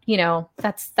 you know,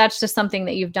 that's just something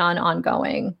that you've done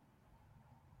ongoing.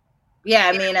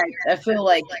 Yeah, I mean, I feel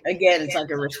like, again, it's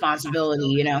like a responsibility,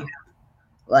 you know,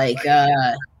 like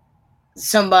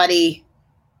somebody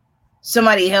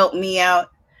helped me out.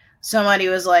 Somebody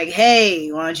was like,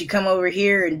 hey, why don't you come over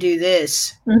here and do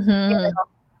this? Mm-hmm. You know?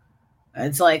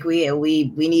 It's like we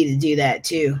need to do that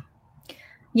too.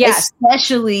 Yes.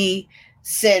 Especially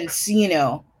since, you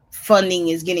know, funding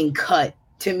is getting cut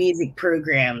to music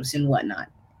programs and whatnot.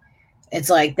 It's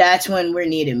like that's when we're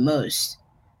needed most.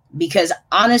 Because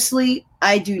honestly,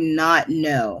 I do not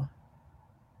know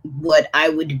what I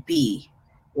would be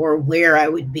or where I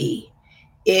would be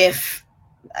if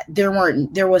there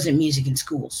wasn't music in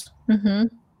schools. Mm-hmm.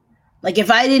 Like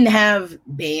if I didn't have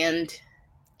band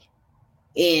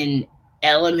in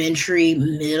elementary,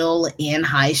 middle, and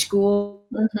high school.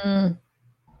 Mm-hmm.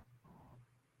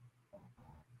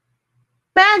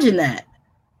 Imagine that.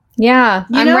 Yeah,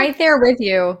 I'm right there with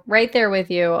you.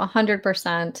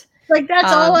 100%. Like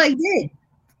that's all I did.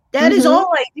 That is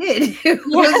all I did.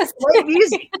 Was play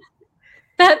music.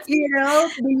 That's, you know,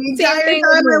 the entire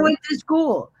time I went to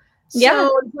school.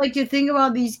 So it's like to think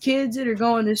about these kids that are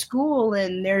going to school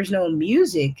and there's no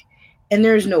music and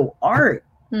there's no art.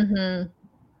 Mm-hmm.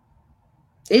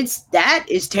 that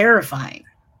is terrifying.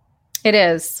 It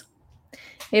is.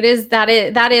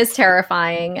 That is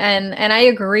terrifying. And I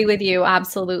agree with you.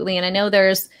 Absolutely. And I know there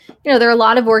are a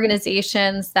lot of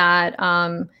organizations that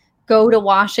go to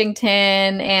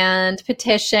Washington and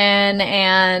petition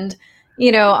and,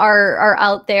 are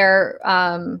out there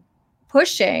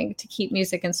pushing to keep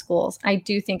music in schools. I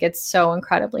do think it's so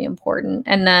incredibly important.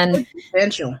 And then it's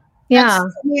essential. Yeah.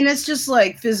 It's just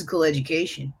like physical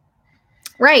education.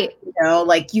 Right.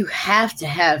 Like you have to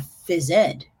have phys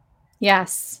ed.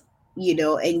 Yes.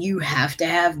 And you have to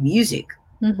have music.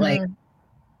 Mm-hmm. Like,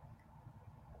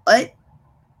 what?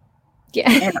 Yeah.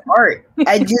 And art.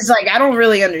 I don't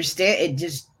really understand. It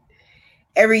just,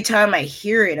 every time I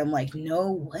hear it, I'm like,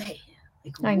 no way.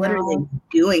 Like, what are they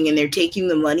doing? And they're taking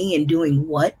the money and doing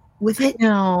what with it?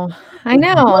 No, I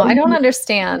know. I don't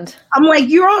understand. I'm like,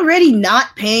 you're already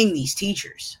not paying these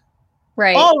teachers.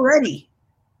 Right. Already.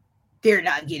 They're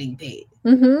not getting paid.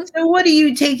 Mm-hmm. So what are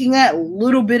you taking that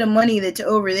little bit of money that's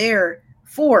over there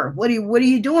for? What are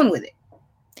you doing with it?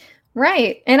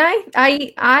 Right. And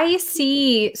I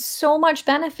see so much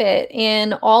benefit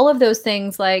in all of those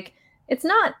things. Like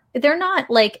they're not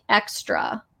like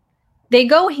extra. They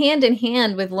go hand in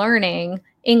hand with learning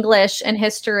English and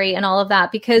history and all of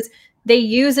that, because they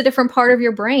use a different part of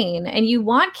your brain, and you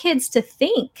want kids to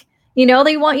think, you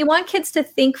want kids to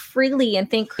think freely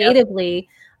and think creatively.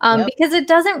 Yep. Because it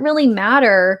doesn't really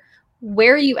matter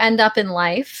where you end up in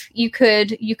life. You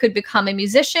could become a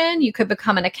musician, you could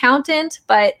become an accountant,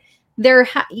 but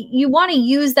you want to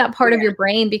use that part of your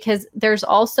brain, because there's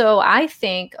also, I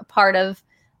think, a part of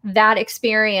that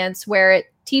experience where it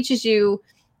teaches you,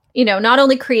 not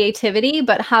only creativity,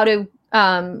 but how to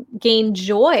gain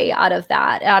joy out of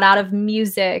that, out of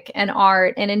music and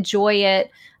art, and enjoy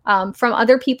it from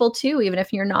other people too, even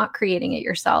if you're not creating it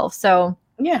yourself. So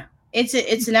yeah.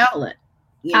 It's an outlet.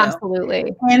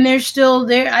 Absolutely. And they're still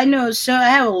there. I know. So I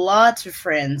have lots of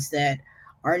friends that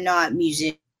are not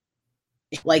musicians.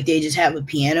 Like they just have a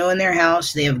piano in their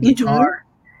house. They have a guitar.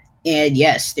 Mm-hmm. And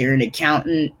yes, they're an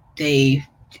accountant. They,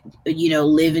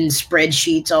 live in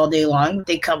spreadsheets all day long.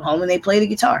 They come home and they play the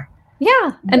guitar.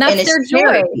 Yeah. And that's their joy,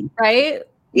 therapy. Right?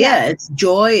 Yeah. It's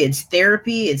joy. It's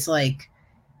therapy. It's like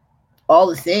all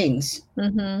the things.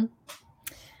 Mm-hmm.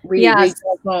 We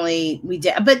definitely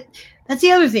but that's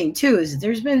the other thing too, is that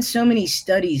there's been so many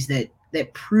studies that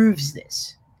proves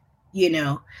this,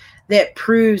 that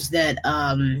proves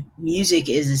that music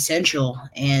is essential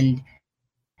and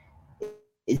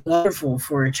it's wonderful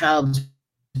for a child's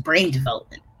brain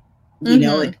development.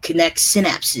 Mm-hmm. It connects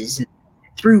synapses and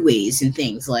throughways and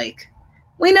things. Like,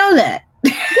 we know that.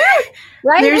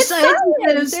 Right? There's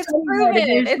It's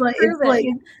proven.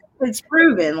 It's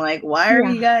proven. Like, why are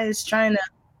you guys trying to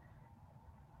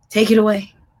take it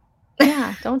away?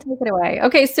 Yeah, don't take it away.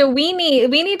 Okay, so we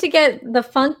need to get the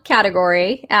funk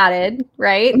category added,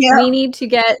 right? Yeah. We need to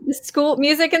get school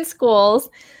music in schools.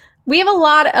 We have a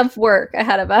lot of work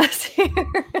ahead of us here.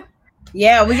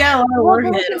 Yeah, we got a lot of work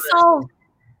ahead of us.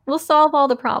 We'll solve all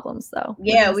the problems, though.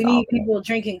 Yeah, we need people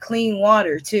drinking clean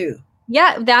water too.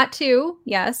 Yeah, that too.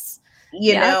 Yes.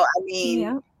 The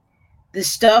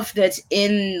stuff that's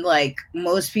in like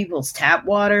most people's tap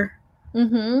water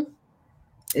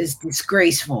is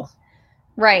disgraceful.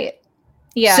 Right.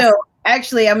 Yeah. So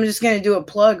actually, I'm just going to do a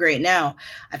plug right now.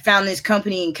 I found this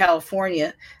company in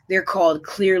California. They're called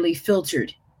Clearly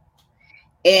Filtered.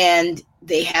 And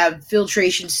they have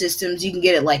filtration systems. You can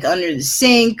get it like under the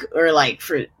sink, or like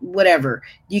for whatever.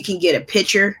 You can get a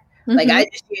pitcher. Mm-hmm. Like I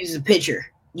just use a pitcher,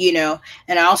 and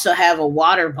I also have a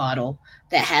water bottle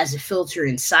that has a filter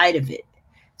inside of it.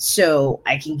 So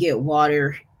I can get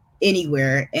water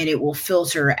anywhere and it will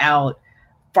filter out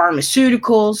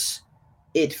pharmaceuticals.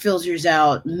 It filters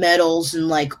out metals and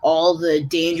like all the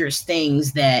dangerous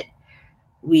things that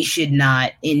we should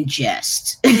not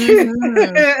ingest,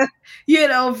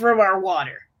 from our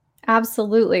water.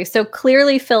 Absolutely. So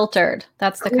Clearly Filtered.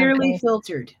 That's the Clearly company.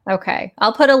 Filtered. Okay.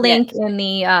 I'll put a link in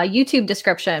the YouTube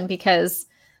description, because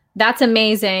that's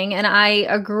amazing. And I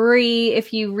agree.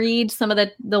 If you read some of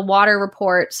the water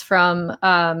reports from,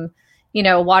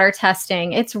 water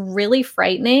testing, it's really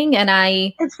frightening.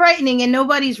 It's frightening, and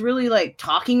nobody's really like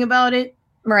talking about it.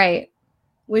 Right.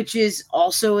 Which is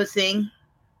also a thing,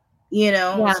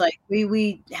 It's like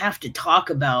we have to talk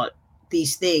about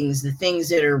these things, the things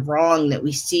that are wrong, that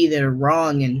we see that are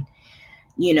wrong, and,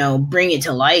 bring it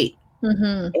to light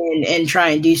and try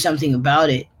and do something about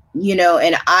it.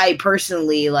 And I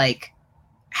personally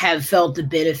have felt the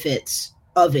benefits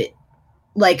of it.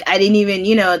 Like I didn't even,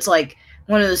 it's like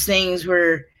one of those things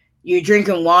where you're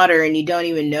drinking water and you don't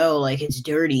even know, like it's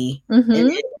dirty and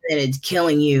it's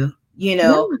killing you,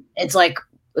 It's like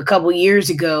a couple years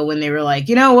ago when they were like,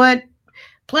 you know what?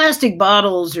 Plastic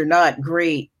bottles are not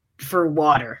great for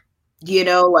water. You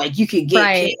know, like you could get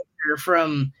Right. cancer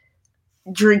from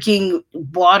drinking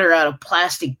water out of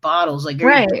plastic bottles. Like, are you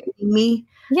Right. kidding me?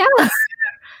 Yes.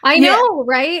 I Yeah. know,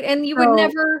 right? And you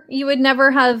would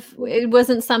never have, it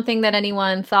wasn't something that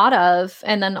anyone thought of.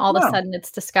 And then all of a No. sudden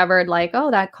it's discovered like,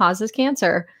 oh, that causes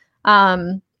cancer.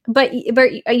 But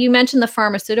you mentioned the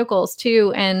pharmaceuticals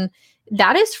too. And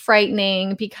that is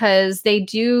frightening because they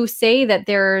do say that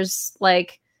there's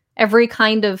like every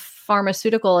kind of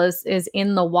pharmaceutical is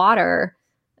in the water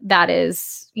that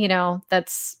is, you know,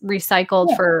 that's recycled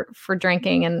Yeah. for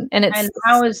drinking. And it's, And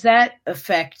how does that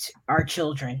affect our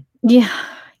children? yeah.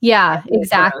 Yeah, Yeah.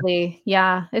 exactly.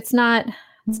 Yeah. It's not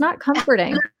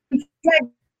comforting.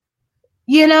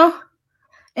 You know?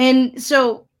 And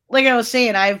so, like I was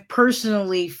saying, I've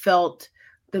personally felt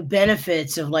the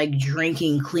benefits of like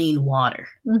drinking clean water,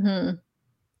 Hmm.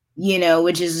 you know,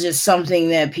 which is just something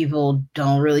that people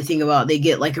don't really think about. They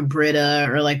get like a Brita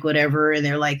or like whatever, and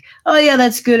they're like, oh, yeah,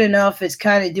 that's good enough. It's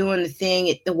kind of doing the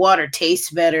thing. The water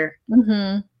tastes better,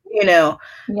 Hmm. you know.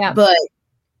 Yeah. But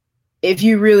if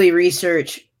you really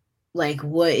research like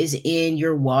what is in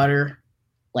your water,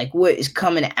 like what is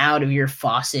coming out of your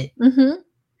faucet, Hmm.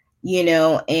 you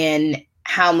know, and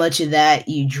how much of that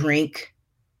you drink,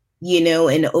 you know,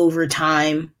 and over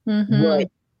time, Hmm. what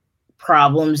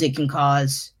problems it can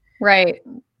cause. Right.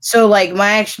 So like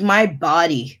my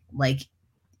body, like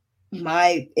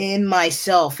in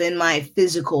myself, in my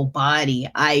physical body,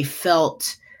 I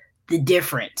felt the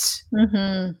difference.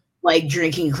 Hmm. Like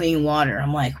drinking clean water.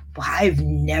 I'm like, I've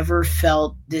never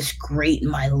felt this great in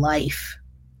my life.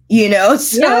 You know,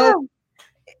 so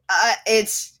Yeah.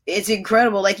 it's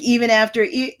incredible. Like even after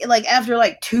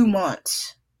 2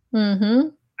 months, Hmm.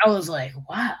 I was like,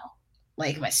 wow,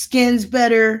 like my skin's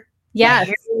better. Yes. My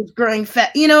hair is growing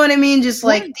fat. You know what I mean? Just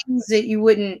like Yeah. things that you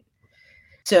wouldn't.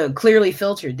 So clearly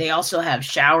filtered. They also have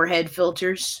shower head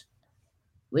filters,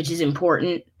 which is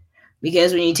important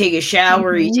because when you take a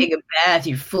shower, you Mhm. take a bath,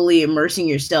 you're fully immersing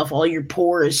yourself. All your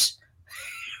pores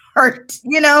are,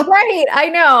 you know. Right. I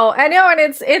know. And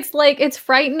it's like, it's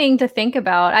frightening to think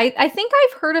about. I think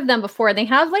I've heard of them before. They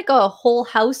have like a whole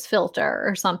house filter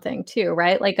or something too,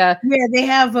 right? Like a, Yeah, they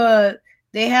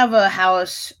have a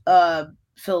house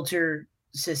filter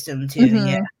system too.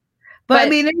 Mhm. Yeah. But I But-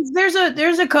 mean,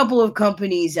 there's a couple of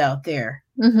companies out there,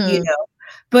 you Mhm. know.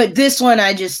 But this one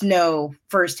I just know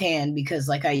firsthand because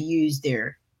like I use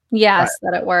their Yes,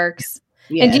 that it works.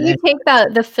 yeah. And do you take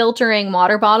the filtering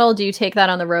water bottle? Do you take that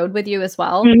on the road with you as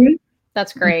well? Mhm.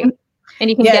 That's great. And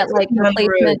you can Yeah, get like on the road.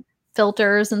 replacement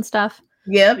filters and stuff.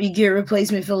 Yep, you get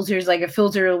replacement filters. Like a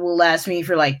filter will last me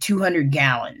for like 200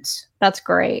 gallons, That's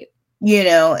great. you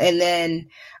know, and then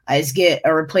I just get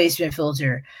a replacement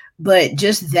filter. But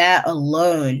just that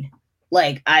alone,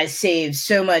 like I save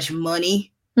so much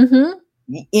money Mhm.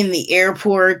 in the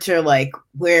airport or like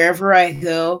wherever I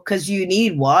go because you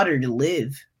need water to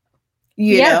live,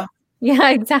 you Yes. know. Yeah,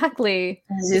 exactly.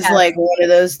 It's just Yes. like one of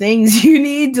those things you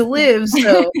need to live.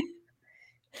 So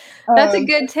That's a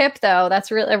good tip though.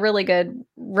 That's a really good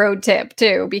road tip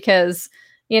too, because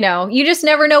you know, you just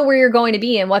never know where you're going to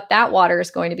be and what that water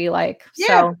is going to be like. Yeah.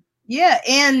 So yeah,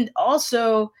 and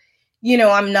also, you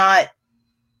know, I'm not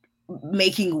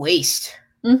making waste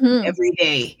mhm. every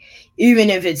day, even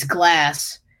if it's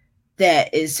glass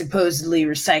that is supposedly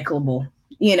recyclable.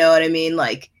 You know what I mean?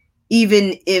 Like,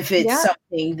 even if it's Yeah.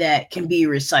 something that can be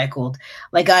recycled,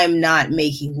 like I'm not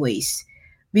making waste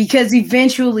because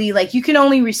eventually, like, you can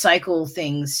only recycle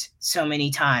things so many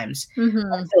times Mhm.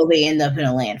 until they end up in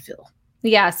a landfill.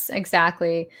 Yes,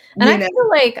 exactly. And You I know? feel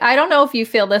like, I don't know if you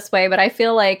feel this way, but I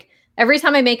feel like every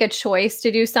time I make a choice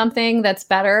to do something that's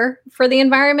better for the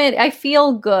environment, I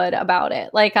feel good about it.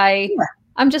 Like Yeah.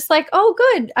 I'm just like, oh,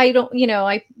 good. I don't, you know,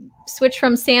 I switch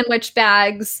from sandwich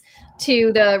bags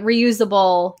to the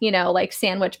reusable, you know, like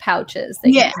sandwich pouches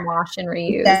that Yeah. you can wash and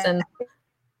reuse. Yeah. And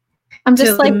I'm To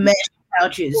just the like, mesh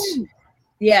pouches.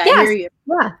 Yeah, I yes, hear you.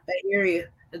 yeah, I hear you.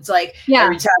 It's like yeah.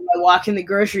 every time I walk in the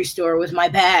grocery store with my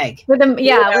bag. With the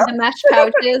You know? with the mesh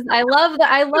pouches. I love the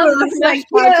It's mesh like,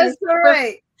 yes, pouches all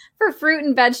right. for fruit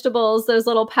and vegetables. Those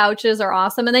little pouches are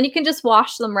awesome. And then you can just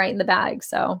wash them right in the bag.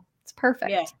 So it's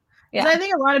perfect. Yeah. Yeah. 'Cause I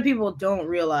think a lot of people don't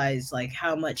realize like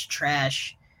how much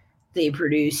trash they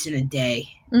produce in a day.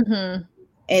 Mm-hmm.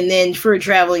 And then for a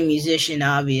traveling musician,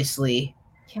 obviously,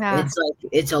 Yeah.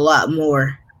 it's a lot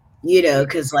more, you know,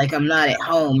 because like I'm not at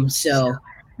home, so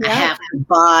I Yeah. have to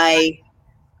buy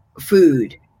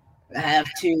food. I have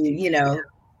to, you know,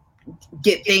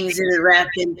 get things that are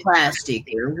wrapped in plastic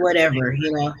or whatever,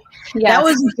 you know. Yes. That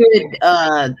was a good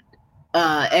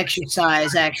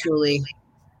exercise, actually.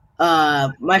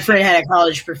 My friend had a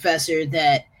college professor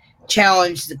that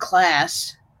challenged the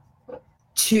class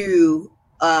to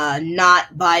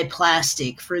not buy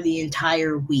plastic for the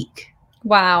entire week.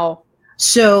 Wow.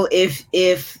 So if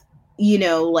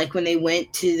like when they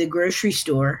went to the grocery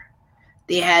store,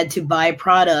 they had to buy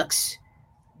products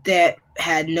that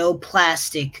had no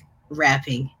plastic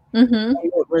wrapping. Mm-hmm.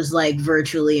 It was like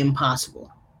virtually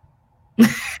impossible.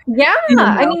 Yeah.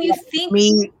 I mean, you think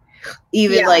meat,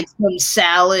 even like some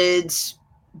salads,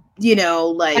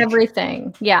 like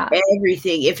everything. Yeah.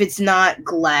 Everything. If it's not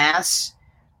glass,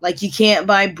 like you can't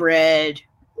buy bread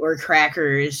or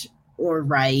crackers or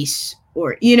rice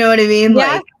or you know what I mean?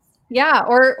 Yeah. Like yeah.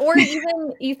 Or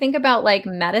even you think about like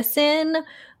medicine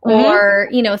or,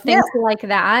 things like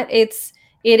that.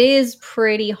 It is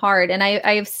pretty hard. And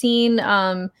I've seen,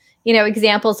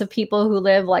 examples of people who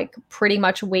live like pretty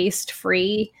much waste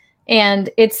free. And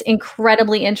it's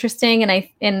incredibly interesting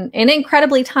and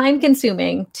incredibly time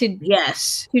consuming to do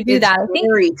that. I think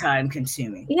very time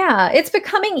consuming. Yeah, it's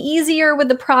becoming easier with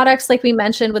the products like we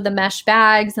mentioned with the mesh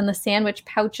bags and the sandwich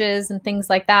pouches and things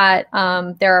like that.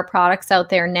 There are products out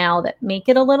there now that make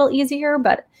it a little easier,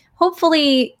 but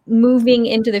hopefully moving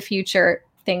into the future,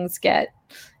 things get,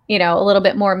 a little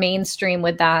bit more mainstream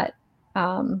with that.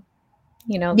 Because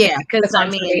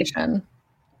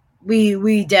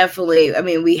we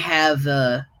definitely, we have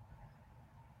an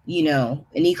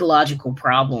ecological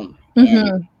problem,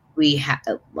 and we have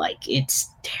it's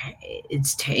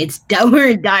we're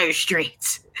in dire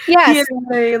straits. Yes,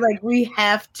 like we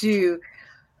have to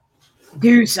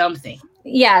do something.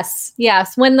 Yes.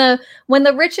 When the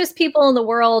richest people in the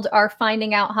world are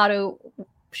finding out how to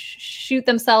shoot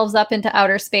themselves up into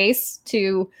outer space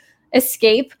to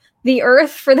escape the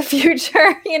Earth for the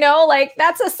future, like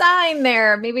that's a sign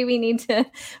there. Maybe we need to.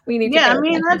 Yeah,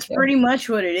 that's pretty much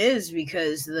what it is,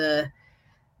 because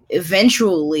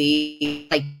eventually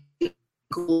like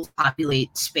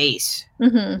populate space.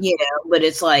 But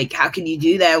it's like, how can you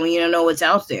do that when you don't know what's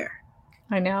out there?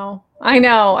 I know.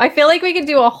 I feel like we could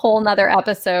do a whole nother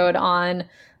episode on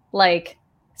like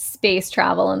space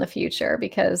travel in the future,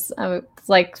 because it's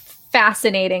like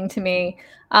fascinating to me.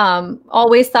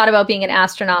 Always thought about being an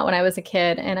astronaut when I was a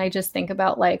kid, and I just think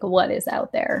about like what is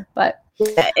out there. But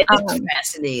it's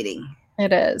fascinating.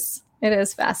 It is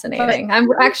fascinating.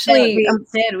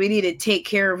 But we need to take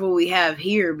care of what we have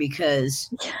here,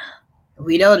 because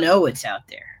we don't know what's out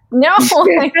there. No.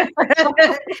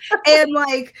 And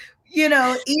like,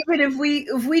 even if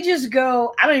we just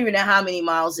go, I don't even know how many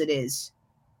miles it is.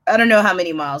 I don't know how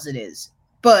many miles it is,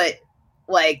 but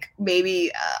like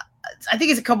maybe I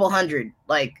think it's a couple hundred,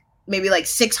 like maybe like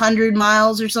 600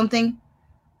 miles or something.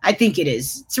 I think it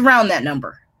is. It's around that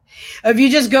number. If you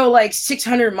just go like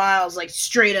 600 miles, like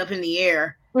straight up in the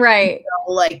air, right?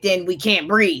 Like then we can't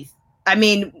breathe.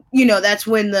 That's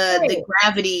when the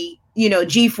gravity,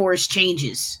 G-force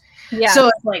changes. Yeah. So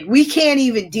it's like we can't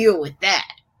even deal with that.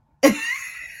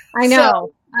 I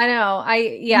know.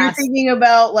 You're thinking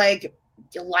about like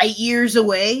light years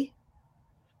away.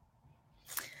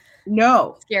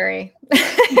 No. Scary.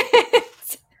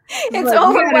 It's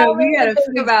overwhelming. We gotta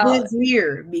think about this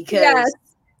here, because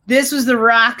this was the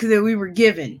rock that we were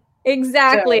given.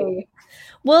 Exactly.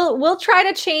 So. We'll try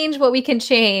to change what we can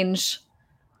change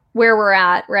where we're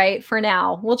at, right? For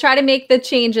now. We'll try to make the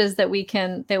changes that we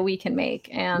can make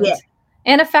and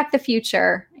affect the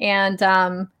future. And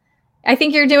I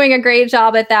think you're doing a great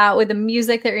job at that with the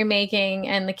music that you're making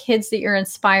and the kids that you're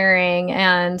inspiring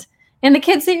and the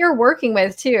kids that you're working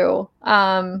with too.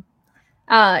 And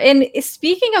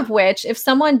speaking of which, if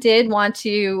someone did want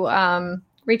to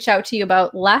reach out to you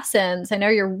about lessons, I know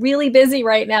you're really busy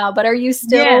right now, but are you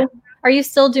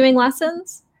still doing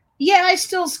lessons? Yeah, I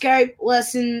still Skype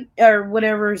lesson or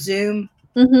whatever, Zoom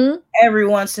every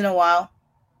once in a while,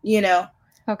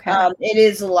 Okay. It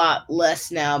is a lot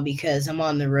less now because I'm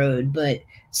on the road, but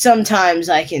sometimes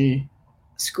I can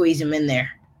squeeze them in there.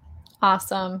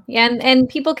 Awesome. And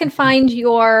people can find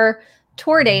your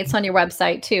tour dates on your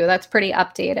website too. That's pretty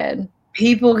updated.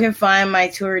 People can find my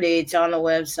tour dates on the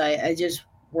website. I just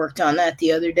worked on that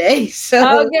the other day.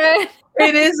 So okay.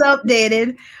 It is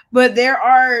updated, but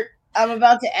I'm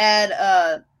about to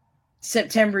add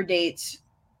September dates,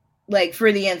 like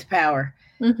for the Nth Power.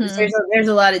 There's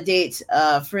a lot of dates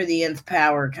for the Nth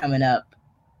Power coming up,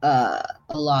 a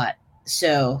lot.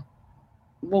 So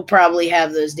we'll probably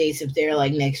have those dates up there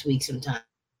like next week sometime.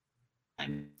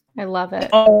 I love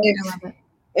it.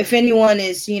 If anyone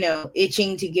is,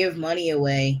 itching to give money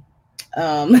away,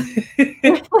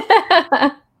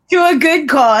 to a good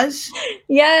cause.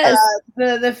 Yes.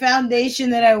 The foundation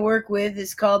that I work with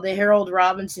is called the Harold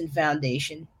Robinson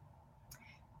Foundation.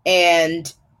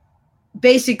 And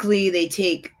basically they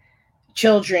take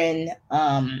children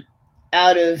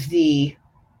out of the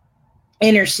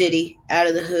inner city, out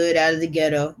of the hood, out of the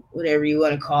ghetto, whatever you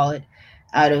want to call it,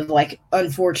 out of like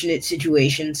unfortunate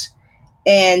situations,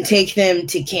 and take them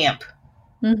to camp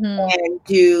and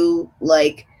do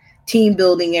like team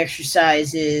building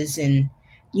exercises. And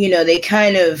they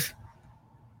kind of,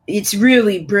 it's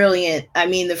really brilliant. I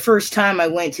mean, the first time I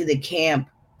went to the camp,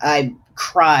 I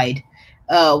cried.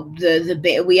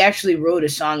 We actually wrote a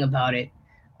song about it.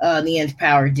 The Nth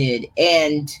Power did,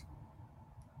 and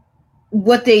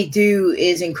what they do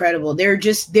is incredible. They're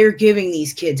giving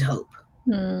these kids hope,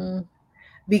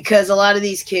 because a lot of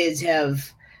these kids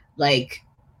have like,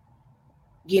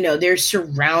 they're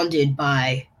surrounded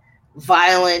by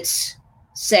violence,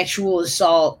 sexual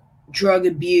assault, drug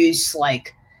abuse,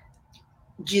 like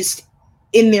just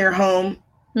in their home,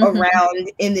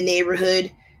 around in the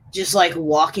neighborhood, just like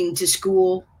walking to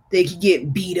school, they could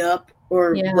get beat up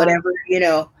or whatever,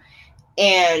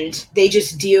 and they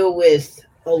just deal with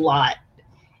a lot.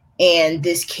 And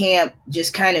this camp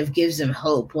just kind of gives them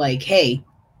hope, like, hey,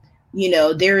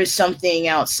 there is something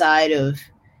outside of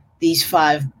this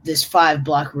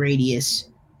 5-block radius,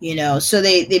 so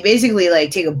they basically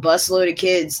like take a busload of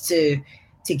kids to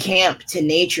camp, to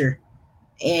nature,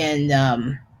 and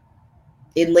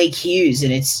in Lake Hughes,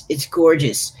 and it's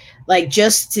gorgeous. Like,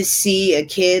 just to see a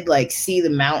kid like see the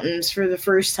mountains for the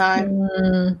first time,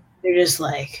 they're just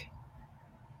like,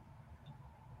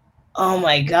 oh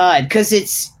my God, because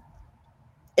it's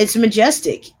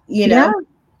majestic, Yeah,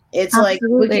 it's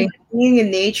absolutely. like being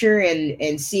in nature,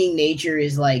 and seeing nature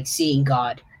is like seeing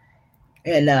God.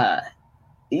 And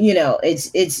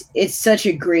it's such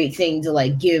a great thing to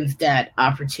like give that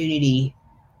opportunity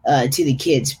to the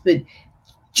kids. But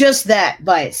just that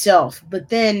by itself. But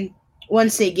then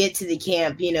once they get to the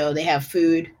camp, they have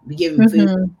food. We give them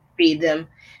food, feed them,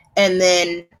 and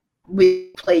then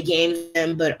we play games with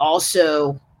them, but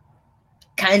also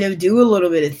kind of do a little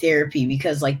bit of therapy,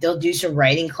 because like they'll do some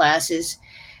writing classes,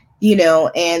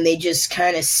 and they just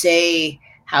kind of say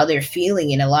how they're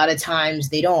feeling. And a lot of times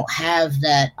they don't have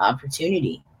that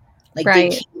opportunity. Like, they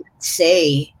can't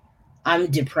say,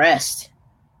 I'm depressed,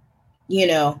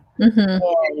 and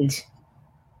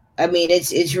I mean,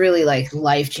 it's really like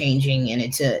life-changing, and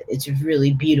it's a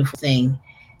really beautiful thing.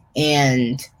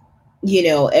 And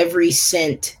every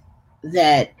cent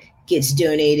that gets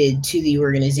donated to the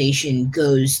organization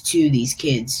goes to these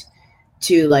kids,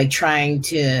 to like trying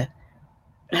to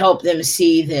help them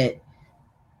see that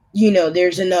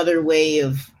there's another way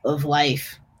of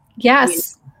life.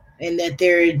 Yes. And that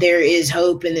there is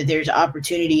hope, and that there's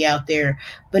opportunity out there.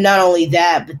 But not only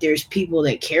that, but there's people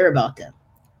that care about them.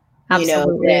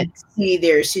 Absolutely. That see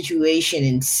their situation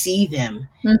and see them,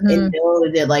 and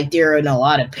know that like they're in a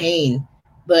lot of pain.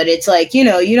 But it's like, you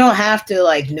don't have to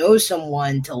like know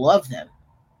someone to love them.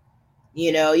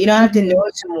 You don't have to know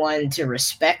someone to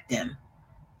respect them,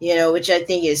 which I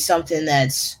think is something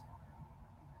that's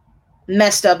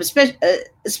messed up,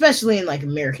 especially in like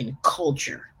American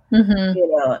culture.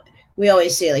 We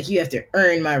always say like, you have to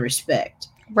earn my respect.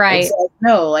 Right. It's like,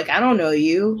 no, like, I don't know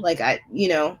you. Like, I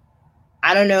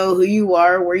don't know who you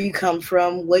are, where you come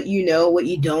from, what you know, what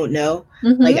you don't know.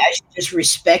 Like, I should just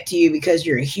respect you because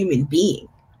you're a human being.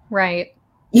 Right.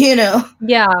 Yeah.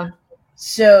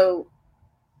 So,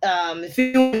 if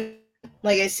you,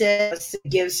 like I said, wants to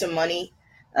give some money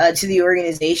to the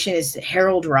organization, it's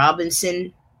Harold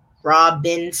Robinson,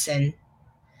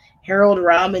 Harold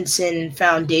Robinson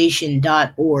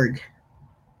Foundation.org.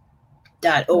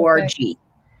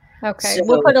 Okay. So,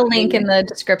 We'll put a link in the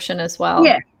description as well.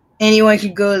 Yeah. Anyone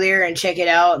could go there and check it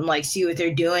out and like see what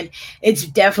they're doing. It's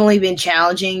definitely been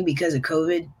challenging because of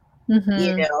COVID,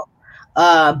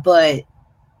 but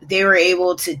they were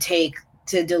able to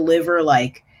deliver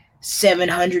like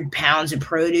 700 pounds of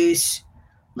produce,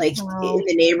 like in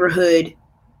the neighborhood.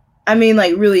 I mean,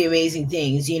 like really amazing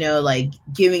things, like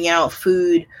giving out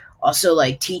food, also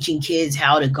like teaching kids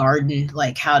how to garden,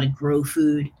 like how to grow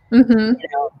food.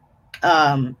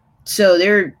 So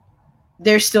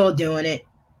they're still doing it.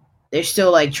 They're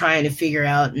still like trying to figure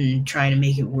out and trying to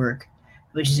make it work,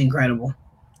 which is incredible.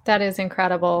 That is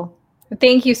incredible.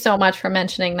 Thank you so much for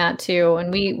mentioning that too.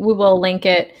 And we will link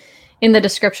it in the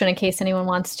description in case anyone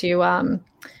wants to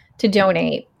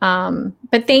donate.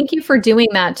 But thank you for doing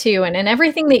that too. And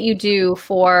everything that you do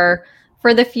for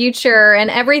the future and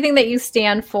everything that you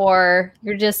stand for.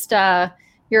 You're just,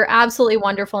 you're absolutely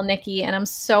wonderful, Nikki. And I'm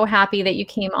so happy that you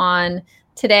came on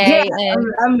today. Yeah,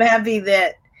 I'm happy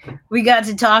that we got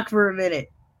to talk for a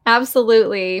minute.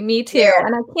 Absolutely. Me too. Yeah.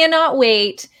 And I cannot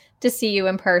wait to see you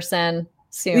in person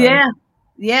soon.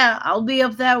 Yeah, I'll be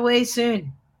up that way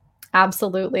soon.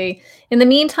 Absolutely. In the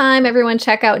meantime, everyone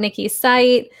check out Nikki's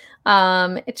site.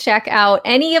 Check out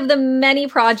any of the many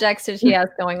projects that she has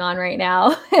going on right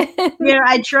now. Yeah,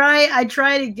 I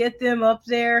try to get them up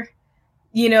there,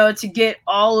 to get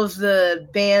all of the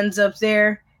bands up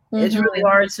there. It's really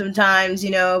hard sometimes,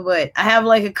 but I have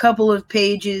like a couple of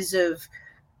pages of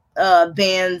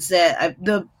bands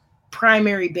the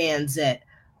primary bands that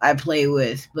I play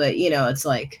with, but it's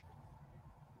like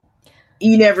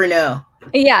you never know.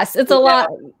 Yes, it's a lot.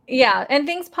 Yeah, and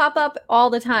things pop up all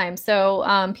the time.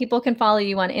 So people can follow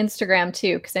you on Instagram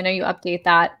too, because I know you update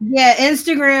that. Yeah,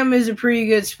 Instagram is a pretty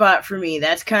good spot for me.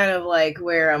 That's kind of like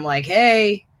where I'm like,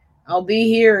 hey, I'll be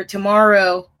here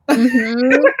tomorrow.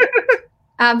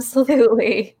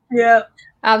 Absolutely. Yeah.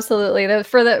 Absolutely.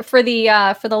 For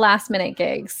the last minute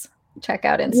gigs, check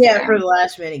out Instagram. Yeah, for the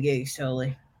last minute gigs,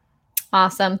 totally.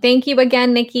 Awesome. Thank you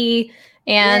again, Nikki.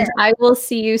 And I will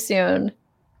see you soon.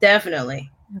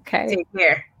 Definitely. Okay. Take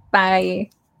care.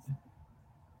 Bye.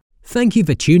 Thank you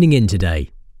for tuning in today.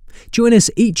 Join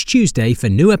us each Tuesday for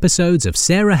new episodes of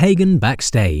Sarah Hagen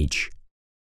Backstage.